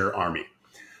Soldier army.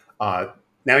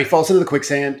 Now he falls into the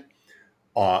quicksand.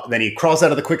 Then he crawls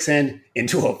out of the quicksand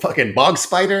into a fucking bog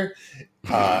spider.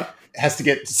 Has to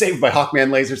get saved by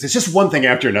Hawkman lasers. It's just one thing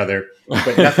after another,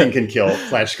 but nothing can kill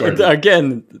Flash Gordon.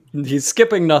 Again, he's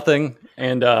skipping nothing,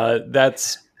 and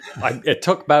it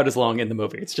took about as long in the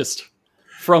movie. It's just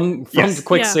from the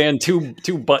quicksand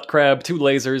to butt crab to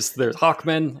lasers. There's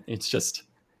Hawkman.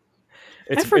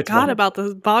 I forgot about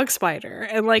the bog spider,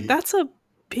 and that's a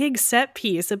big set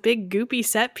piece, a big goopy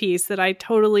set piece that I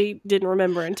totally didn't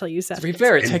remember until you said it. To be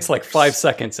fair, it takes like 5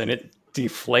 seconds, and it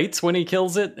deflates when he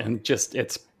kills it, and just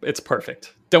it's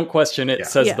perfect. Don't question it,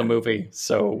 says the movie,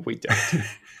 so we don't.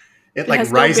 It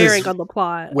has rises no bearing on the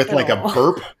plot with like a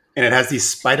burp, and it has these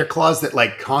spider claws that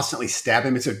like constantly stab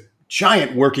him. It's a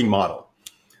giant working model.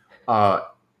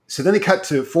 So then they cut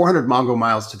to 400 Mongo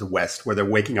miles to the west, where they're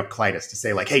waking up Clytus to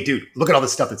say like, hey dude, look at all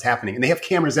this stuff that's happening. And they have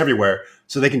cameras everywhere,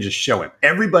 so they can just show him.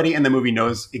 Everybody in the movie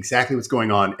knows exactly what's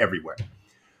going on everywhere.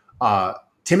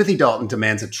 Timothy Dalton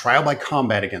demands a trial by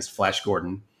combat against Flash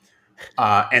Gordon.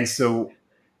 And so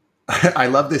I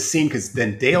love this scene because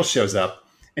then Dale shows up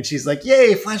and she's like,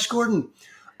 yay, Flash Gordon.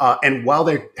 And while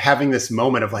they're having this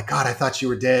moment of like, God, I thought you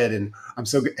were dead, and I'm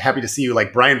so happy to see you,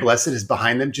 like Brian Blessed is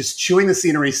behind them, just chewing the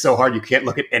scenery so hard you can't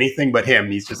look at anything but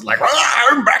him. He's just like,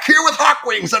 I'm back here with hawk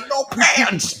wings and no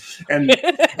pants. And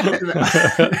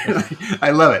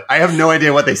I love it. I have no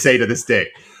idea what they say to this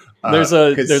day. There's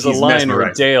a line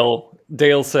where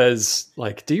Dale says,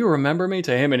 like, do you remember me,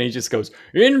 to him? And he just goes,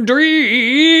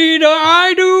 indeed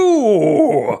I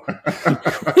do.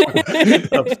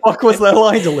 The fuck was that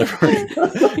line delivery?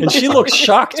 And she looks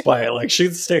shocked by it. Like, she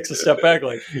takes a step back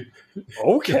like,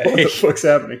 okay. What the fuck's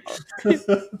happening?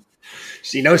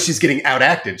 She knows she's getting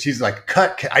outacted. She's like,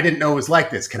 cut. I didn't know it was like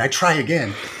this. Can I try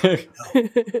again?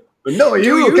 No,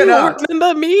 you cannot.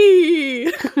 Remember me.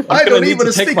 I don't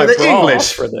even speak the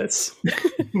English for this.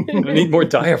 I need more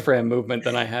diaphragm movement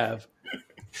than I have.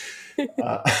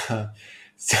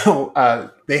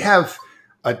 So they have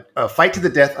a fight to the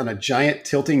death on a giant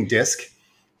tilting disc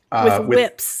with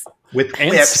whips,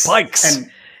 and spikes,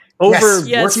 and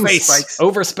working space. Spikes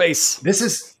over space.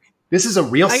 This is a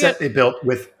real set they built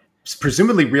with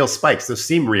presumably real spikes. Those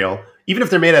seem real. Even if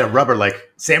they're made out of rubber,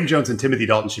 like Sam Jones and Timothy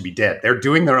Dalton should be dead. They're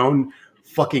doing their own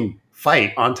fucking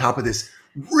fight on top of this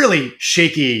really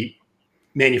shaky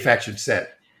manufactured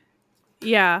set.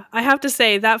 Yeah, I have to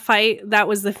say that fight, that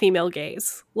was the female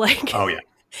gaze. Like, oh yeah,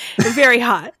 very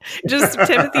hot. Just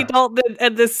Timothy Dalton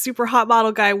and this super hot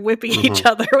model guy whipping each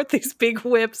other with these big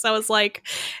whips. I was like,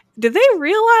 did they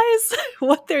realize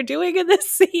what they're doing in this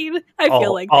scene? I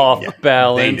feel like off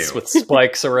balance with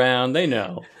spikes around. They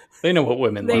know what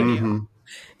women love.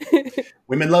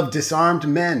 Women love disarmed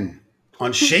men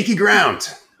on shaky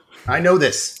ground. I know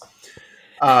this.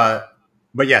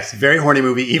 But yes, very horny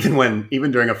movie,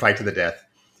 even during a fight to the death.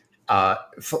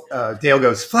 Dale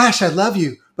goes, Flash, I love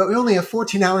you, but we only have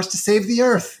 14 hours to save the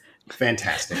Earth.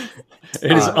 Fantastic.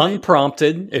 It is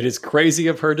unprompted. It is crazy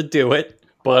of her to do it,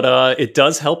 But it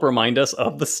does help remind us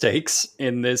of the stakes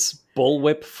in this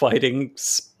bullwhip fighting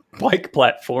spike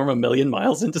platform a million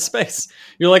miles into space.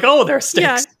 You're like, oh, there are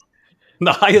stakes.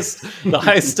 The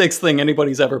highest stakes thing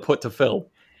anybody's ever put to film.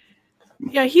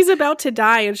 Yeah, he's about to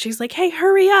die, and she's like, hey,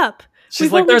 hurry up. She's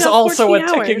We've like, only there's got also 14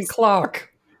 a ticking hours." clock.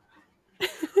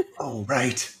 Oh,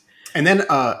 right. And then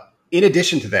in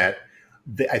addition to that,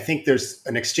 I think there's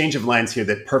an exchange of lines here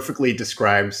that perfectly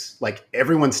describes like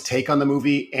everyone's take on the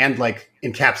movie and like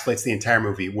encapsulates the entire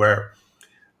movie, where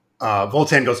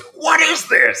Voltan goes, "What is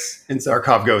this?" And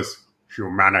Zarkov goes,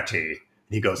 "Humanity." And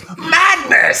he goes,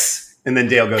 "Madness." And then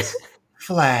Dale goes,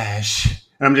 "Flash."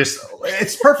 And I'm just,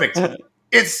 it's perfect.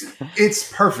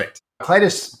 It's perfect.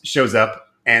 Clytus shows up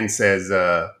and says,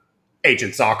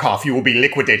 "Agent Zarkov, you will be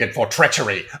liquidated for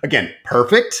treachery." Again,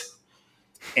 perfect.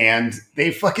 And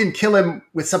they fucking kill him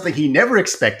with something he never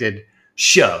expected,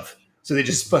 shove. So they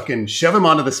just fucking shove him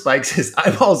onto the spikes. His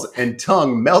eyeballs and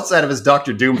tongue melts out of his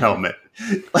Dr. Doom helmet.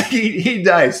 Like he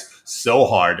dies so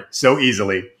hard, so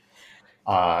easily.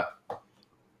 God,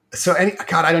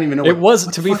 I don't even know. It was,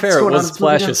 to be fair, it was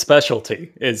Flash's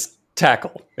specialty, is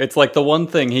tackle. It's like the one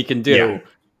thing he can do. Yeah.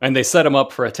 And they set him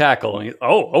up for a tackle. And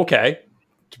okay.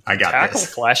 I got Tackle.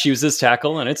 this. Flash uses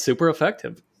tackle, and it's super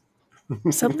effective.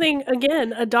 Something,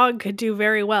 again, a dog could do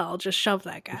very well. Just shove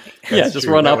that guy. Yeah, That's just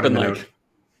true. run That up and would've like,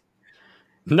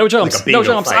 no jumps, like a bingo no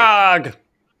jumps, fight. Dogg!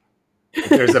 If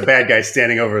there's a bad guy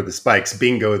standing over the spikes,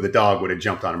 Bingo the dog would have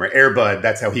jumped on him. Or Airbud,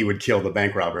 that's how he would kill the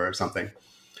bank robber or something.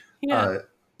 Yeah.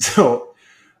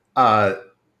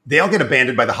 They all get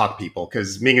abandoned by the Hawk people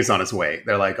because Ming is on his way.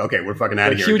 They're like, okay, we're fucking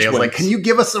out of They're here. huge Dale's like, wings. can you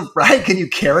give us a ride? Can you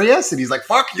carry us? And he's like,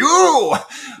 fuck you.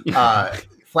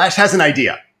 Flash has an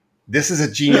idea. This is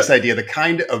a genius idea, the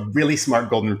kind of really smart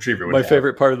golden retriever would My have.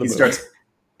 favorite part of the He movie. starts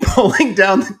pulling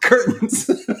down the curtains.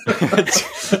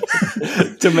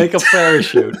 To make a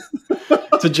parachute.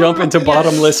 To jump into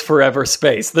bottomless forever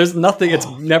space. There's nothing, it's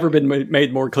never been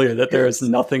made more clear that there is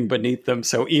nothing beneath them.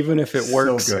 So even if it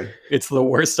works, So good. it's the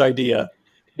worst idea.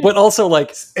 But also,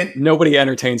 like, And- nobody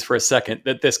entertains for a second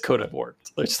that this could have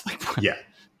worked. They're just like, Yeah.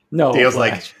 no. Dale's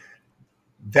Flash. like,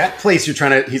 that place you're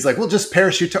trying to, he's like, we'll just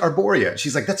parachute to Arborea.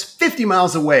 She's like, that's 50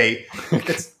 miles away.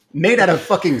 It's made out of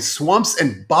fucking swamps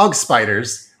and bog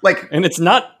spiders. Like, And it's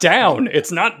not down.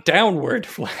 It's not downward,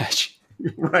 Flash.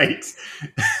 right.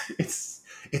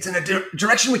 It's in a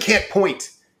direction we can't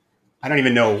point. I don't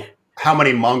even know how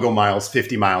many Mongo miles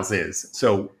 50 miles is.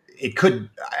 So it could,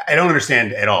 I don't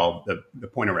understand at all the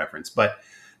point of reference. But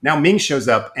now Ming shows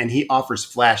up and he offers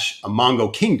Flash a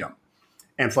Mongo kingdom.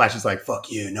 And Flash is like,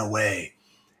 fuck you, no way.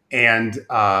 And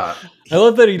I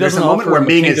love that he there's doesn't a moment offer where him a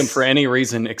Ming kingdom is- for any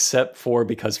reason except for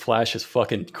because Flash is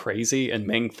fucking crazy and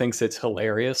Ming thinks it's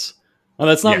hilarious. And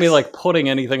that's not me Yes. like putting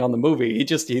anything on the movie.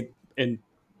 And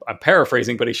I'm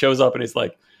paraphrasing, but he shows up and he's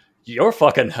like, "You're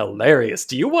fucking hilarious.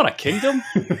 Do you want a kingdom?"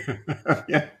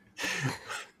 yeah.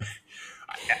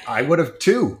 I would have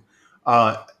too.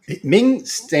 Ming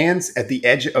stands at the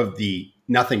edge of the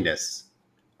nothingness.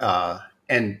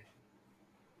 And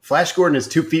Flash Gordon is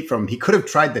 2 feet from him. He could have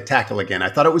tried the tackle again. I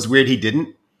thought it was weird he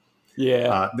didn't.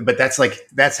 Yeah. But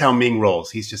that's how Ming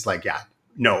rolls. He's just like, yeah,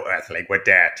 no earthling would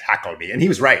dare tackle me. And he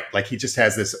was right. Like, he just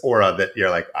has this aura that you're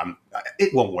like,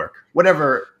 it won't work.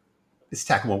 Whatever, this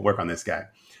tackle won't work on this guy.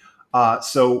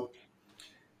 So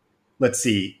let's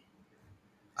see.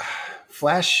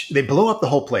 Flash, they blow up the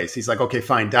whole place. He's like, okay,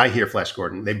 fine, die here, Flash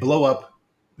Gordon. They blow up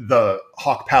the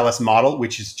Hawk Palace model,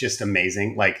 which is just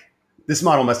amazing. Like, this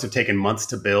model must have taken months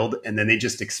to build, and then they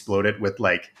just explode it with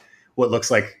like what looks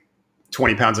like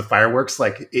 20 pounds of fireworks.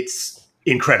 Like, it's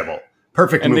incredible.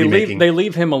 Perfect And movie making. they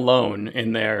leave him alone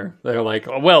in there. They're like,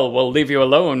 "Oh, well, we'll leave you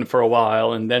alone for a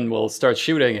while and then we'll start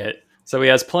shooting it." So he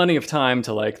has plenty of time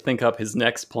to like think up his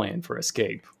next plan for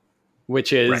escape,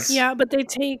 which is Right. Yeah, but they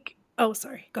take... Oh,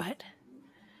 sorry. Go ahead.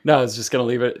 No, I was just going to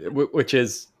leave it, which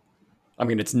is, I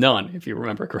mean, it's none, if you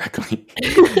remember correctly.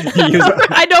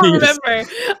 I don't remember.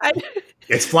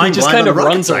 It's He flying just blind kind on of the rocket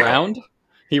runs cycle. around.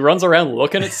 He runs around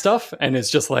looking at stuff and is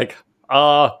just like,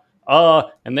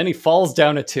 and then he falls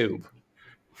down a tube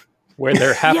where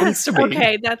there happens Yes, to be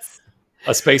okay, that's...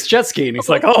 a space jet ski. And he's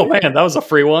like, oh man, that was a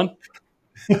free one.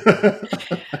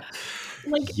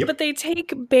 Like, Yep. but they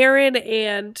take Baron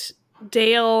and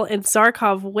Dale and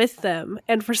Zarkov with them,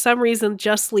 and for some reason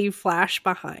just leave Flash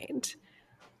behind.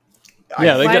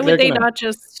 Yeah, Why they're would they gonna, not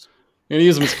just... gonna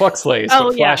use him as fuck slaves, Oh,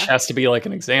 but Flash yeah. has to be like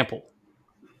an example.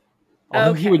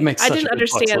 Although he Okay. would make such I didn't a good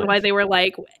fuck understand slave. why they were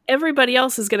like, everybody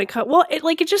else is going to come. Well,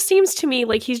 it just seems to me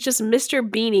like he's just Mr.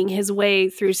 Beaning his way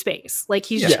through space. Like,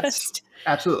 he's Yes. just...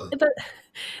 Absolutely.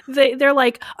 they're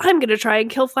like, I'm going to try and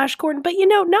kill Flash Gordon, but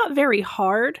not very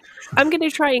hard. I'm going to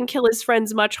try and kill his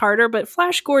friends much harder, but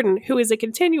Flash Gordon, who is a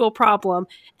continual problem,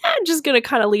 I'm just going to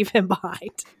kind of leave him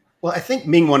behind. Well, I think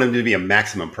Ming wanted him to be a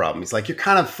maximum problem. He's like, you're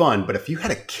kind of fun, but if you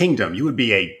had a kingdom, you would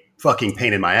be a fucking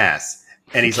pain in my ass.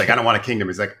 And he's like, I don't want a kingdom.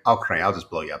 He's like, okay, I'll just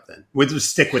blow you up then. We'll just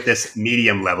stick with this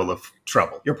medium level of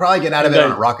trouble. You'll probably get out of it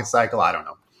on a rocket cycle. I don't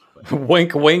know.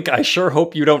 Wink, wink. I sure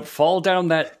hope you don't fall down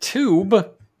that tube.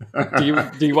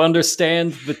 Do you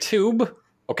understand the tube?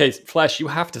 Okay, Flash, you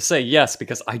have to say yes,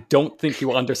 because I don't think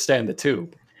you understand the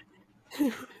tube.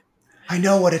 I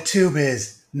know what a tube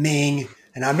is, Ming,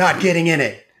 and I'm not getting in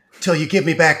it till you give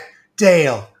me back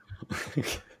Dale.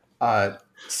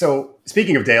 So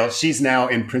speaking of Dale, she's now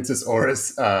in Princess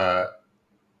Aura's,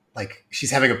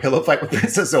 she's having a pillow fight with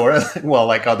Princess Aura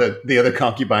while all the other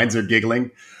concubines are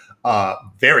giggling.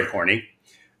 Very horny.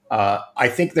 I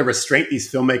think the restraint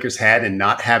these filmmakers had in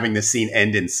not having the scene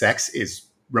end in sex is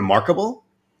remarkable.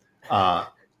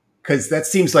 Because that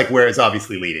seems like where it's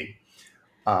obviously leading.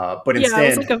 But instead,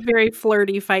 it was like a very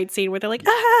flirty fight scene where they're like,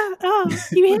 you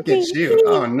hit me. Look at you.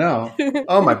 Oh no.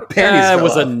 Oh, my panties That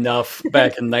was fell off. enough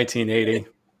back in 1980.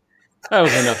 That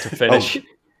was enough to finish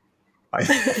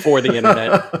for the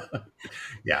internet.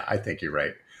 Yeah, I think you're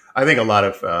right. I think a lot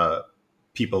of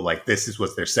people this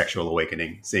was their sexual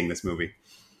awakening, seeing this movie.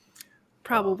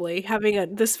 Probably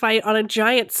having this fight on a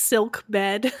giant silk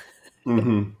bed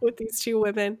with these two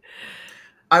women.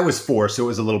 I was 4, so it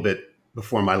was a little bit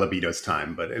before my libido's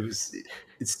time, but it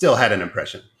still had an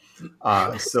impression.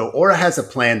 So Aura has a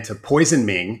plan to poison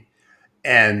Ming,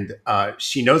 and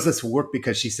she knows this will work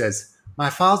because she says, my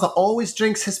father always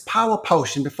drinks his power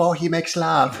potion before he makes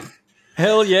love.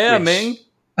 Hell yeah, Ming.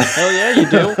 Hell yeah, you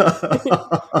do.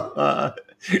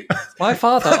 My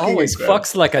father always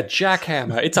fucks like a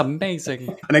jackhammer. It's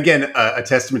amazing. And again, a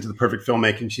testament to the perfect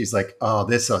filmmaking. She's like, oh,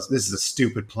 this is a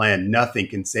stupid plan. Nothing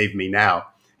can save me now.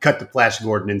 Cut to Flash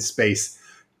Gordon in space.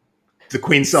 The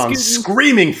Queen song,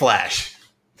 Screaming Flash.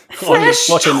 On his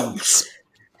fucking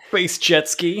space jet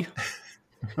ski.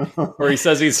 Where he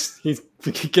says he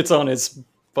gets on his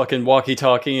fucking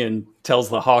walkie-talkie and tells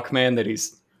the Hawkman that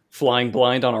he's flying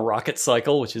blind on a rocket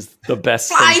cycle, which is the best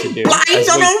thing to do. Blind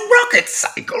on a rocket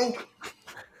cycle?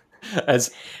 As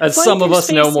some of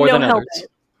us know more than others.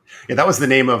 Yeah, that was the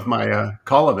name of my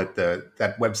column at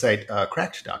that website,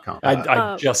 cracked.com.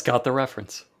 I just got the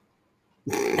reference.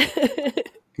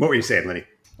 What were you saying, Lenny?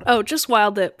 Oh, just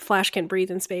wild that Flash can breathe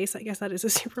in space. I guess that is a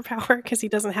superpower because he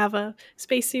doesn't have a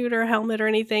spacesuit or a helmet or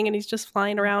anything, and he's just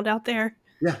flying around out there.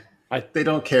 Yeah, they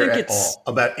don't care at all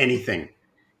about anything.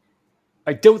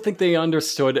 I don't think they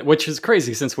understood, which is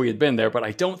crazy since we had been there, but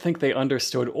I don't think they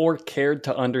understood or cared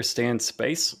to understand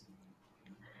space.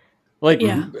 They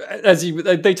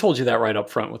told you that right up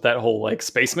front with that whole,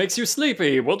 space makes you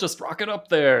sleepy. We'll just rock it up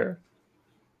there.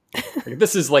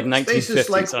 This is like 1950s. Space is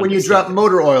like when you drop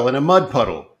motor oil in a mud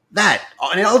puddle. That,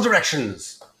 in all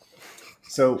directions.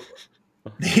 So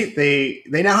they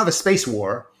now have a space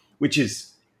war, which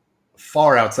is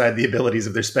far outside the abilities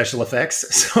of their special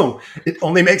effects. So it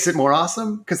only makes it more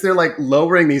awesome because they're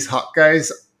lowering these hot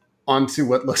guys onto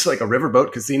what looks like a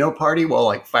riverboat casino party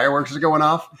while fireworks are going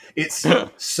off. It's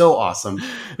so awesome.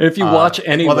 If you watch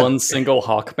any one single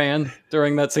Hawkman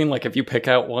during that scene, if you pick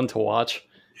out one to watch,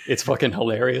 it's fucking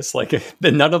hilarious.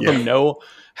 None of them know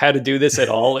how to do this at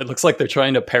all. It looks like they're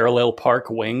trying to parallel park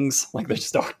wings. They're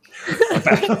just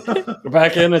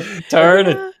back in and turn,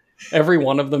 and every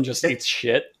one of them just eats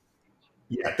shit.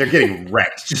 Yeah, they're getting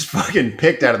wrecked. Just fucking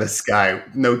picked out of the sky.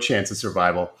 No chance of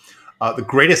survival. The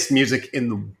greatest music in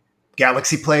the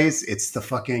galaxy plays. It's the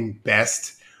fucking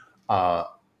best.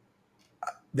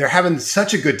 They're having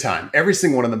such a good time. Every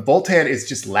single one of them. Voltan is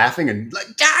just laughing and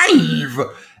dive.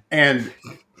 And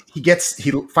he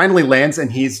finally lands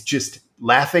and he's just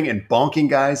laughing and bonking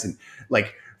guys and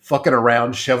fucking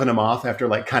around, shoving them off after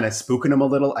kind of spooking them a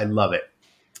little. I love it.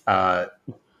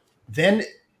 Then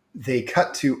they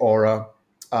cut to Aura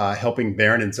helping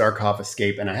Baron and Zarkov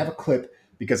escape. And I have a clip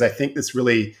because I think this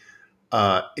really,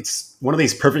 it's one of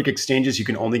these perfect exchanges you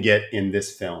can only get in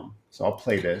this film. So I'll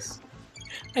play this.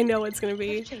 I know it's going to be.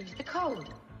 You've changed the code.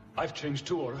 I've changed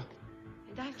too, Aura.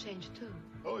 And I've changed too.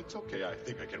 Oh, it's okay. I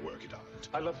think I can work it out.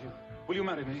 I love you. Will you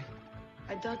marry me?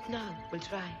 I don't know. We'll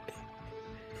try.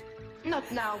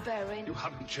 Not now, Baron. You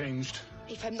haven't changed.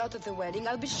 If I'm not at the wedding,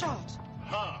 I'll be shot.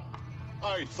 Ha!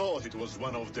 I thought it was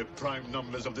one of the prime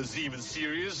numbers of the Zzone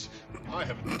series. I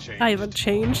haven't changed. I haven't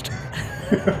changed.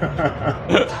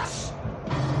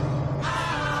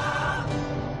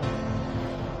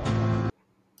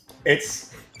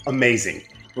 It's amazing.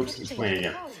 Oops, it's playing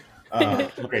again.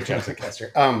 Great job,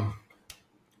 Zencaster.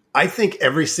 I think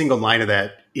every single line of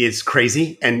that is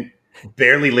crazy and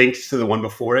barely linked to the one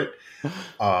before it.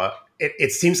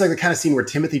 It seems like the kind of scene where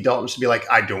Timothy Dalton should be like,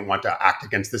 I don't want to act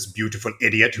against this beautiful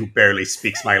idiot who barely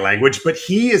speaks my language, but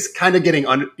he is kind of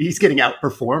he's getting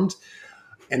outperformed.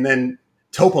 And then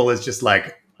Topol is just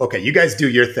like, okay, you guys do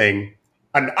your thing,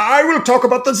 and I will talk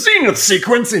about the Zenith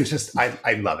sequence. And just,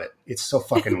 I love it. It's so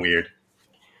fucking weird.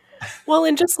 Well,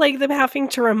 and just like them having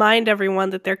to remind everyone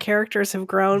that their characters have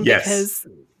grown because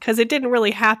it didn't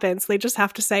really happen. So they just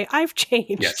have to say, I've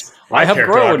changed. Yes, I have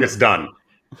grown. It's done.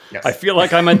 Yes. I feel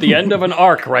like I'm at the end of an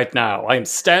arc right now. I am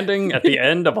standing at the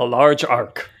end of a large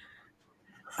arc.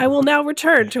 I will now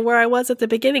return to where I was at the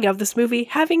beginning of this movie,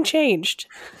 having changed.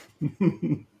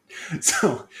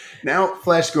 So now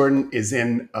Flash Gordon is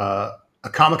in a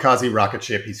kamikaze rocket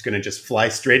ship. He's going to just fly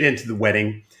straight into the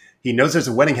wedding. He knows there's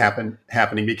a wedding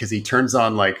happening because he turns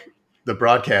on like the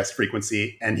broadcast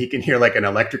frequency and he can hear like an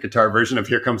electric guitar version of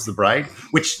Here Comes the Bride,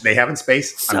 which they have in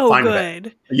space. So I'm fine good.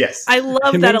 With that. Yes. I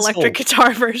love that electric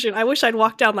guitar version. I wish I'd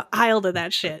walk down the aisle to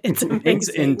that shit. It's amazing. His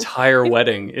entire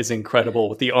wedding is incredible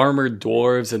with the armored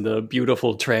dwarves and the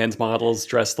beautiful trans models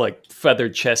dressed like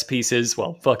feathered chess pieces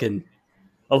while fucking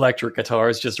electric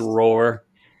guitars just roar.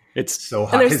 It's so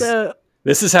hot.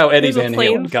 This is how Eddie Van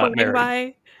Halen got married.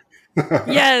 By.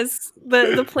 Yes,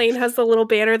 the plane has the little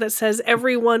banner that says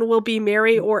everyone will be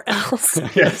merry or else.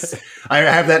 Yes, I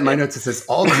have that in my notes. It says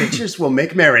all creatures will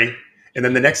make merry, and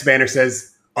then the next banner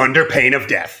says under pain of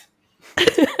death.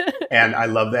 And I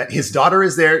love that. His daughter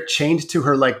is there chained to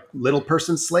her like little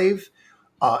person slave,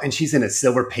 and she's in a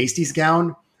silver pasties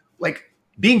gown, like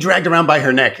being dragged around by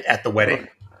her neck at the wedding.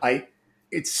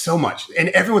 It's so much, and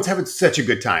everyone's having such a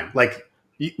good time. Like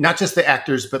not just the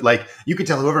actors, but like you can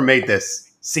tell whoever made this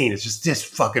scene, it's just this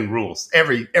fucking rules.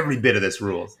 Every bit of this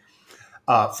rules.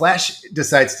 Flash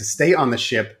decides to stay on the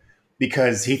ship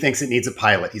because he thinks it needs a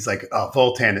pilot. He's like,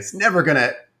 Voltan, it's never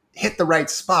gonna hit the right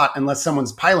spot unless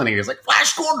someone's piloting it. He's like,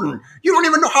 Flash Gordon, you don't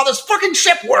even know how this fucking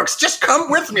ship works. Just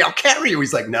come with me, I'll carry you.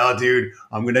 He's like, no, dude,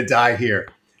 I'm gonna die here.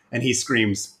 And he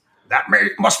screams, that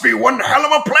must be one hell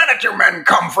of a planet you men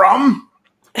come from.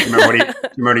 Remember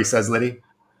what he says, Liddy?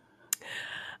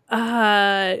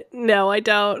 No, I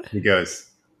don't. He goes,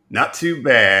 not too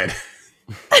bad.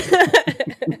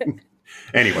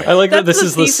 Anyway, I like that this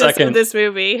is the second of this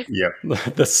movie.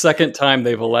 Yep. The second time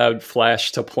they've allowed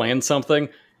Flash to plan something,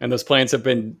 and those plans have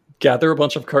been gather a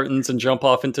bunch of curtains and jump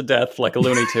off into death like a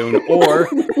Looney Tune, or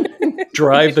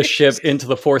drive the ship into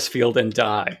the force field and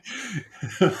die.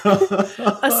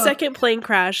 A second plane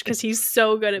crash because he's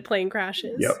so good at plane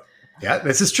crashes. Yep. Yeah,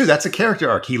 this is true. That's a character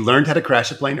arc. He learned how to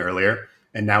crash a plane earlier,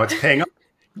 and now it's paying off.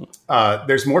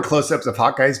 There's more close-ups of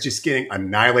Hawkeye's just getting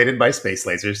annihilated by space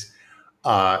lasers.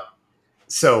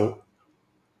 So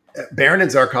Baron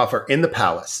and Zarkov are in the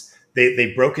palace.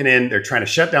 They've broken in. They're trying to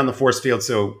shut down the force field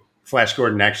so Flash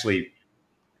Gordon actually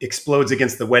explodes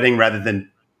against the wedding rather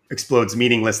than explodes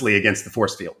meaninglessly against the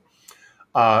force field.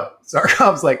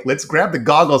 Zarkov's like, let's grab the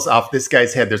goggles off this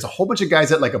guy's head. There's a whole bunch of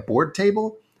guys at like a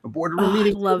boardroom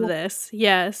meeting. I love this.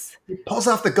 Yes. He pulls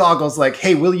off the goggles like,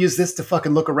 hey, we'll use this to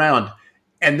fucking look around.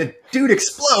 And the dude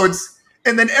explodes.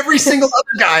 And then every single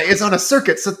other guy is on a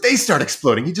circuit. So they start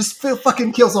exploding. He just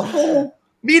fucking kills a whole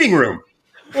meeting room.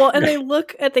 Well, and they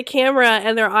look at the camera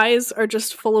and their eyes are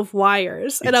just full of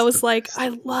wires. And I was like, I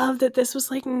love that this was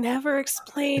like never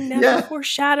explained, never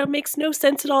foreshadowed, makes no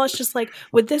sense at all. It's just like,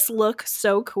 would this look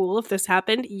so cool if this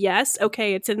happened? Yes.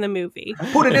 Okay, it's in the movie.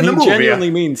 Put it in the movie. He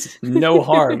genuinely means no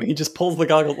harm. He just pulls the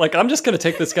goggle. Like, I'm just going to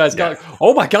take this guy's goggle.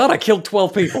 Oh my God, I killed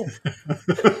 12 people.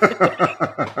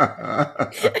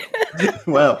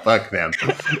 Well, fuck them.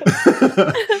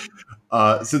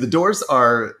 So the doors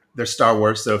they're Star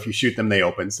Wars, so if you shoot them, they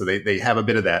open. So they have a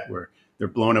bit of that where they're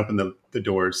blowing open the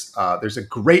doors. There's a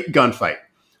great gunfight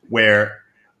where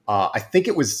I think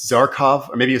it was Zarkov,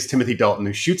 or maybe it was Timothy Dalton,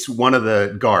 who shoots one of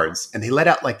the guards, and they let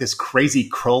out like this crazy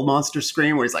Krull monster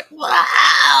scream where he's like,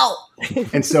 wow!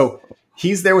 And so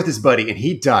he's there with his buddy, and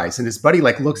he dies. And his buddy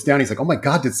like looks down, he's like, oh my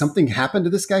God, did something happen to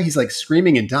this guy? He's like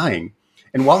screaming and dying.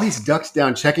 And while he's ducked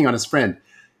down checking on his friend,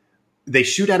 they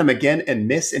shoot at him again and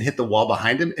miss and hit the wall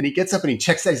behind him. And he gets up and he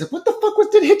checks that. He's like, what the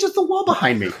fuck did hit just the wall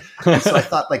behind me? And so I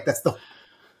thought, like,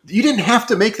 you didn't have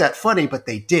to make that funny, but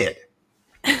they did.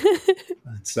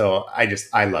 So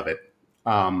I love it.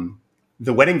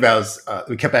 The wedding vows,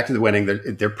 we kept back to the wedding.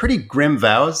 They're pretty grim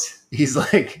vows. He's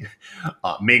like,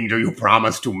 Ming, do you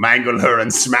promise to mangle her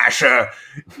and smash her?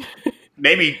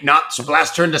 Maybe not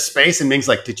blast her into space. And Ming's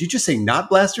like, did you just say not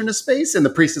blast her into space? And the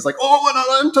priest is like, oh,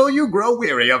 well, until you grow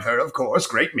weary of her, of course.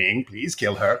 Great Ming, please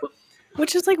kill her.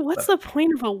 Which is like, what's the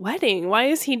point of a wedding? Why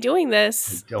is he doing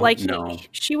this? I don't Like, know.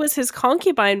 she was his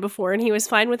concubine before, and he was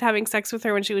fine with having sex with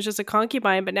her when she was just a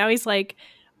concubine. But now he's like,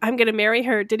 I'm going to marry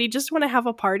her. Did he just want to have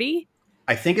a party?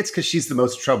 I think it's because she's the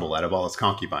most trouble out of all his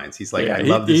concubines. He's like, Yeah, I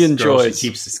love this he girl. She enjoys-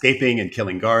 keeps escaping and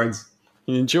killing guards.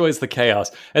 He enjoys the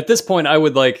chaos. At this point, I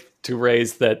would like to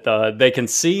raise that they can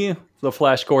see the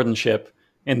Flash Gordon ship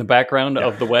in the background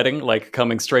of the wedding, like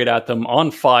coming straight at them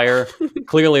on fire,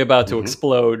 clearly about to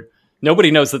explode.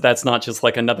 Nobody knows that that's not just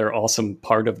like another awesome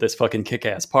part of this fucking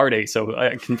kick-ass party, so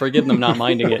I can forgive them not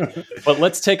minding it. But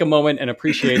let's take a moment and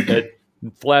appreciate that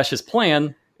Flash's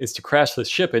plan is to crash this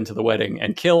ship into the wedding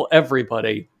and kill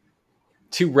everybody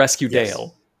to rescue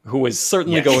Dale, who is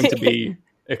certainly going to be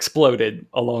exploded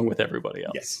along with everybody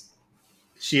else. Yes.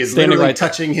 She is Standing literally right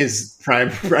touching his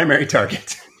primary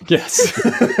target. Yes.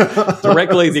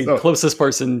 Directly the closest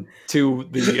person to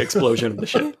the explosion of the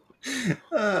ship.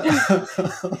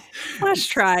 Flash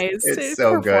tries. It's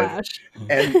so Poor good. Flash.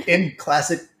 And in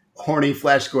classic horny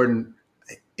Flash Gordon,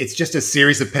 it's just a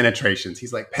series of penetrations.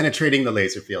 He's like penetrating the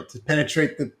laser field, to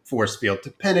penetrate the force field, to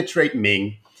penetrate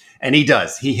Ming. And he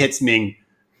does. He hits Ming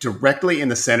directly in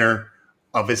the center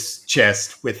of his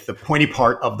chest with the pointy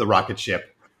part of the rocket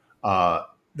ship. The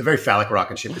very phallic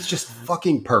rocket ship. It's just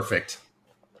fucking perfect.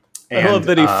 I love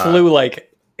that he flew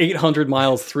like 800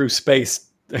 miles through space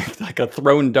like a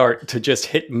thrown dart to just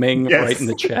hit Ming right in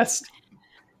the chest.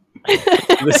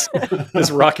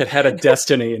 This rocket had a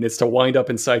destiny, and it's to wind up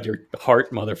inside your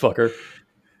heart, motherfucker.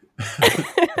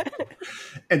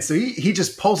 And so he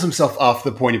just pulls himself off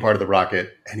the pointy part of the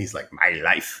rocket, and he's like, my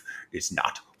life is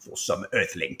not for some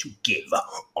earthling to give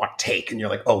or take. And you're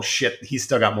like, oh shit, he's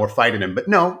still got more fight in him. But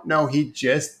no, he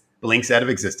just blinks out of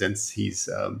existence. He's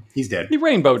dead. He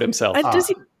rainbowed himself.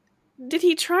 Did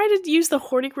he try to use the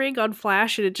horny ring on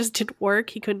Flash and it just didn't work?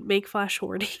 He couldn't make Flash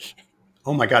horny.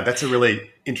 Oh my God, that's a really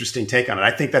interesting take on it. I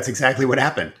think that's exactly what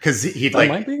happened. Because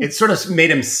it sort of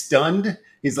made him stunned.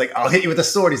 He's like, I'll hit you with a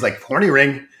sword. He's like, horny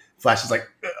ring. Flash is like,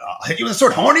 I'll hit you with a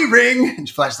sword, horny ring. And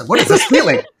Flash is like, what is this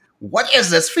feeling? What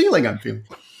is this feeling I'm feeling?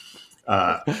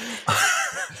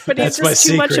 But he's just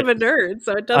too much of a nerd,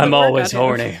 so it doesn't I'm work always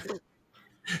on him.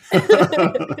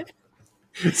 horny.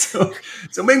 So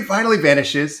Ming finally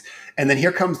vanishes, and then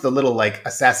here comes the little like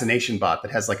assassination bot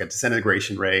that has like a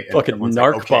disintegration ray. And Fucking everyone's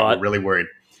narc like, okay, bot. we're really worried.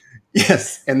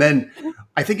 Yes, and then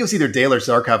I think it was either Dale or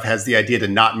Zarkov has the idea to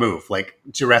not move, like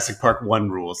Jurassic Park 1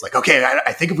 rules. Like, okay,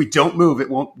 I think if we don't move, it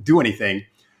won't do anything.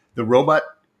 The robot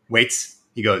waits.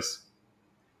 He goes,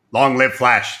 long live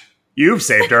Flash. You've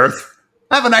saved Earth.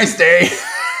 Have a nice day.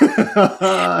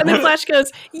 And then Flash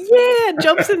goes, yeah,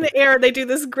 jumps in the air. They do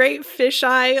this great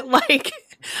fisheye like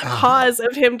pause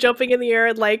of him jumping in the air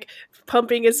and like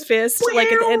pumping his fist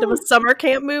like at the end of a summer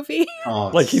camp movie. Oh,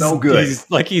 Like he's so good.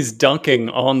 he's dunking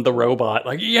on the robot,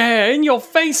 like, yeah, in your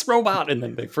face, robot. And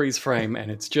then they freeze frame, and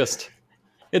it's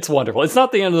wonderful. It's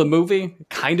not the end of the movie. It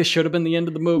kind of should have been the end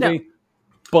of the movie.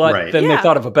 But then they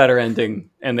thought of a better ending,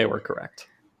 and they were correct.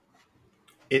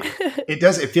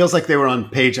 It feels like they were on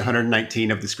page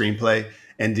 119 of the screenplay,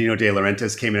 and Dino De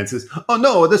Laurentiis came in and says, oh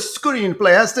no, the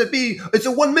screenplay has to be, it's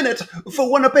a 1 minute for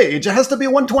one a page. It has to be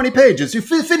 120 pages. You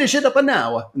finish it up an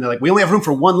hour. And they're like, we only have room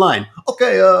for one line.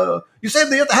 Okay, you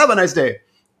saved the earth. Have a nice day.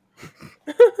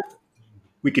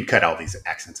 We could cut all these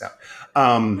accents out.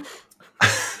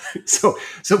 So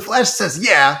Flash says,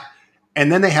 yeah.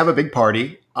 And then they have a big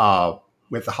party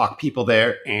with the Hawk people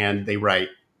there, and they write,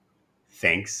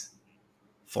 thanks,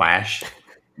 Flash,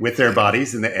 with their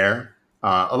bodies in the air.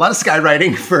 A lot of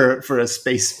skywriting for a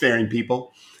spacefaring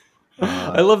people.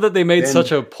 I love that they made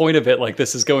such a point of it. Like,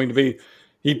 this is going to be,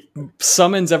 he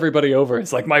summons everybody over.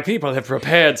 It's like, my people have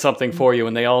prepared something for you.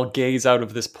 And they all gaze out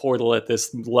of this portal at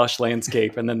this lush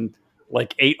landscape. And then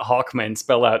like 8 Hawkmen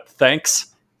spell out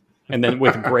thanks. And then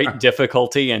with great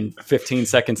difficulty, and 15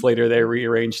 seconds later, they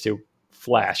rearrange to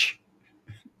Flash.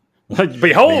 Like,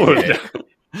 behold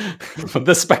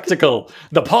the spectacle,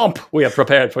 the pomp we have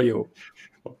prepared for you.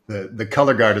 The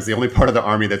color guard is the only part of the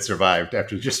army that survived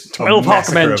after just 12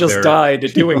 Hawkmen just died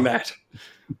doing that.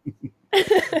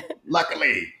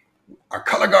 Luckily, our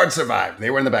color guard survived. They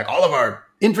were in the back. All of our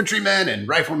infantrymen and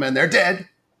riflemen, they're dead.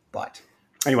 But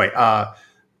anyway,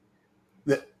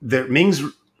 the Ming's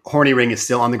horny ring is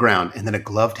still on the ground, and then a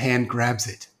gloved hand grabs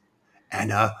it,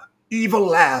 and a evil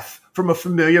laugh from a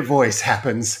familiar voice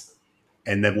happens.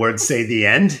 And the words say the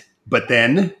end, but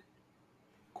then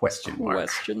question mark.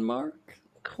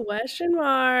 Question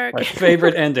mark. My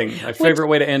favorite ending. My favorite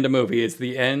way to end a movie is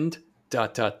the end, ...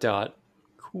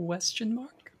 question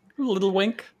mark. Little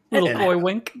wink. Little boy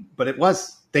wink. But it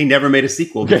was. They never made a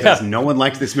sequel because no one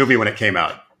liked this movie when it came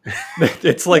out.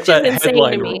 It's like Which that is insane to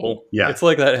headline me. rule. Yeah. It's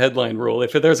like that headline rule.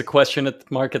 If there's a question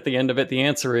mark at the end of it, the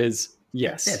answer is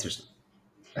yes. The answer's-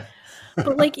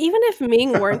 But like, even if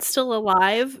Ming weren't still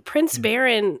alive, Prince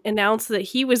Baron announced that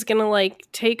he was gonna like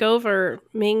take over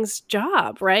Ming's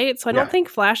job, right? So I don't Yeah. think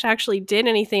Flash actually did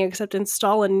anything except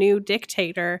install a new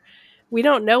dictator. We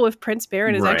don't know if Prince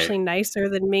Baron is Right. actually nicer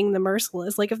than Ming the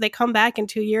Merciless. Like, if they come back in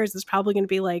 2 years, it's probably going to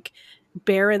be like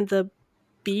Baron the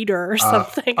Beater or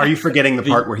something. Are you forgetting the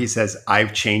part where he says,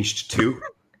 "I've changed too"?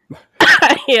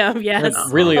 I am, yes. That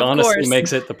really of honestly course.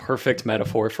 makes it the perfect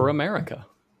metaphor for America.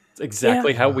 It's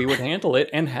exactly how we would handle it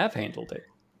and have handled it.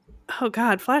 Oh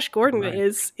God, Flash Gordon Right.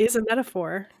 is a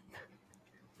metaphor.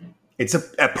 It's a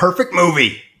perfect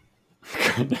movie.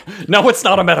 No, it's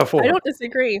not a metaphor. I don't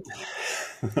disagree.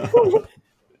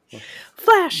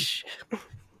 Flash.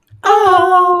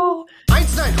 Oh.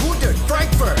 Einstein 100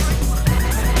 Frankfurt.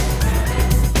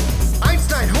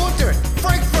 Einstein 100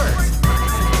 Frankfurt.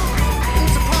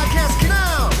 Unser Podcast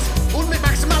genau. Und mit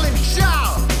maximalen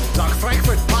Schau. Dogg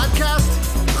Frankfurt Podcast.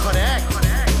 Korrekt.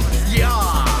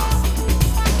 Ja.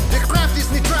 Der Kraft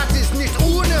ist nicht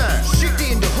ohne. Schick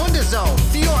die in die Hundezone.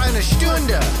 Für eine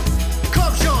Stunde.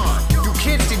 Komm schon, du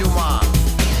kennst die Nummer.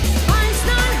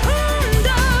 Einstein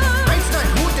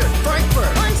 100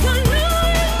 Frankfurt. Einstein 100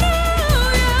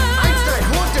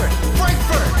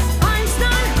 Frankfurt.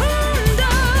 Einstein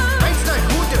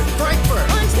 100 Frankfurt.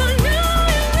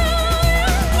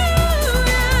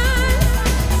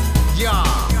 Ja,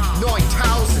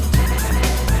 9000.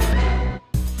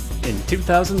 In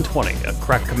 2020, a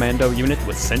crack commando unit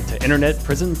was sent to internet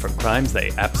prison for crimes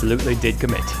they absolutely did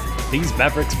commit. These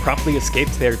mavericks promptly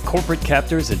escaped their corporate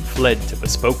captors and fled to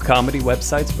bespoke comedy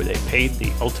websites where they paid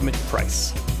the ultimate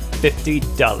price,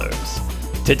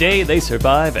 $50. Today, they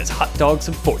survive as hot dogs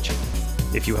of fortune.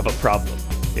 If you have a problem,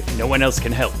 if no one else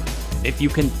can help, if you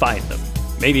can find them,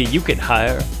 maybe you can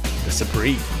hire the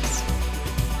Supremes.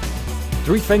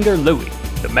 Three Finger Louie,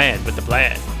 the man with the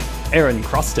plan. Aaron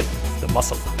Croston, the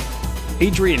muscle.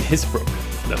 Adrian Hisbrook,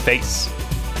 the face.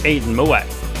 Aiden Moat,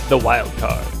 the wild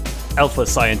card. Alpha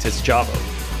Scientist Javo,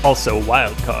 also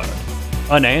wild card.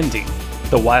 Unandy,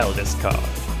 the wildest card.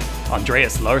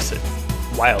 Andreas Larson,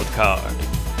 wild card.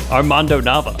 Armando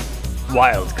Nava,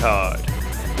 wild card.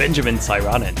 Benjamin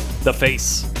Cyronen, the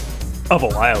face of a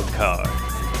wild card.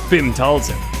 Bim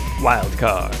Talzer, wild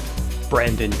card.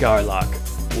 Brandon Garlock,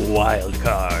 wild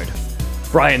card.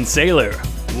 Brian Saylor,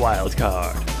 wild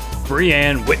card.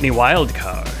 Brianne Whitney, wild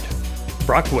card.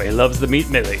 Brockway loves the meat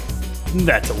millie,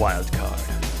 that's a wild card.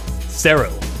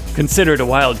 Cyril, considered a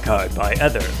wild card by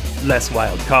other, less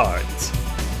wild cards.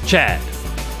 Chad,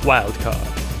 wild card.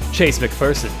 Chase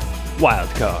McPherson, wild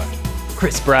card.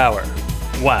 Chris Brower,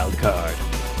 wild card.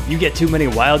 You get too many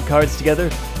wild cards together,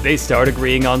 they start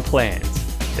agreeing on plans.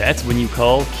 That's when you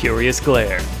call Curious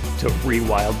Glare to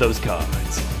rewild those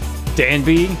cards. Dan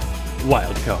B,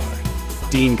 wild card.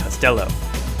 Dean Costello,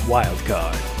 wild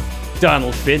card.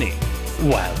 Donald Finney,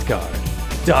 wild card.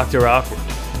 Dr. Awkward,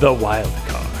 the wild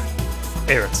card.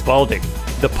 Eric Spalding,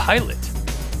 the pilot,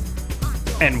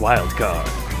 and wild card.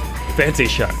 Fancy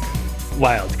Shark,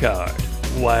 wild card.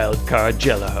 Wild card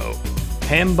Jello.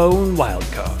 Hambone, wild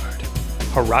card.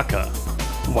 Haraka,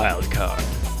 wild card.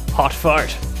 Hot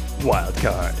Fart, wild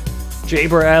card.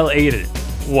 Jaberal Aiden,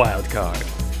 wild card.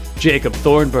 Jacob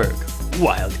Thornburg,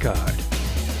 wild card.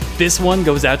 This one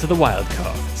goes out to the wild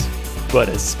cards, but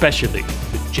especially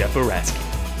to Jeff Araski.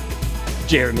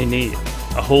 Jeremy Neal,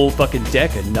 a whole fucking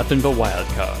deck of nothing but wild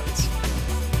cards.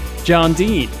 John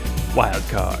Dean, wild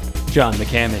card. John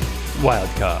McCammon, wild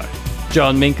card.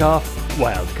 John Minkoff,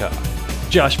 wild card.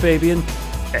 Josh Fabian,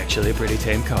 actually a pretty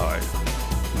tame card.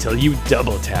 Until you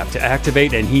double tap to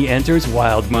activate and he enters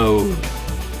wild mode.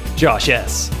 Josh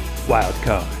S, wild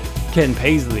card. Ken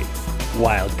Paisley,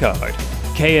 wild card.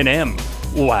 K&M,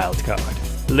 wild card.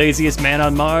 Laziest man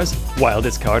on Mars,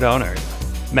 wildest card on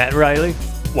Earth. Matt Riley,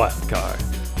 wild card.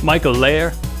 Michael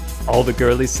Lair, all the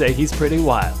girlies say he's pretty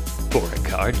wild for a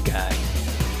card guy.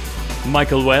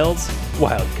 Michael Wells,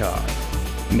 wild card.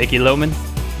 Mickey Lohman,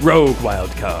 rogue wild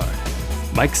card.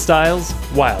 Mike Stiles,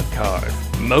 wild card.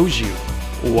 Moju,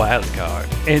 wild card.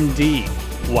 ND,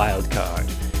 wild card.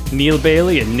 Neil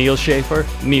Bailey and Neil Schaefer,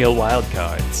 Neil wild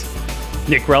cards.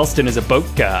 Nick Ralston is a boat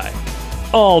guy.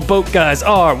 All boat guys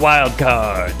are wild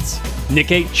cards.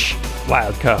 Nick H,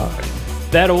 wild card.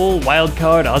 That old wild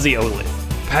card Ozzy Olin.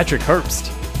 Patrick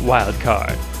Herbst, wild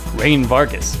card. Rain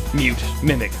Vargas, mute,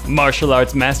 mimic, martial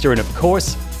arts master, and of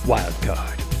course, wild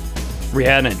card.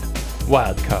 Rhiannon,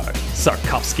 wild card.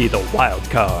 Sarkovsky, the wild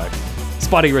card.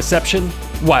 Spotty Reception,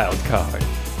 wild card.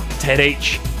 Ted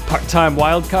H, part-time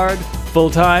wild card,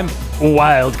 full-time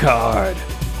wild card.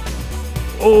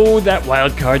 Oh, that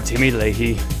wild card Timmy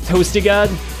Leahy. Toasty God,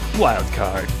 wild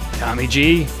card. Tommy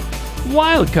G,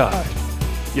 wild card.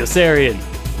 Yossarian,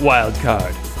 wild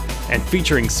card. And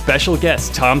featuring special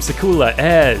guest Tom Sekula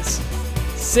as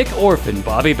sick orphan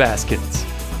Bobby Baskins.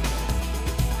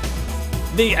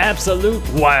 The absolute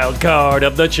wild card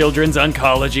of the Children's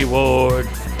Oncology Ward.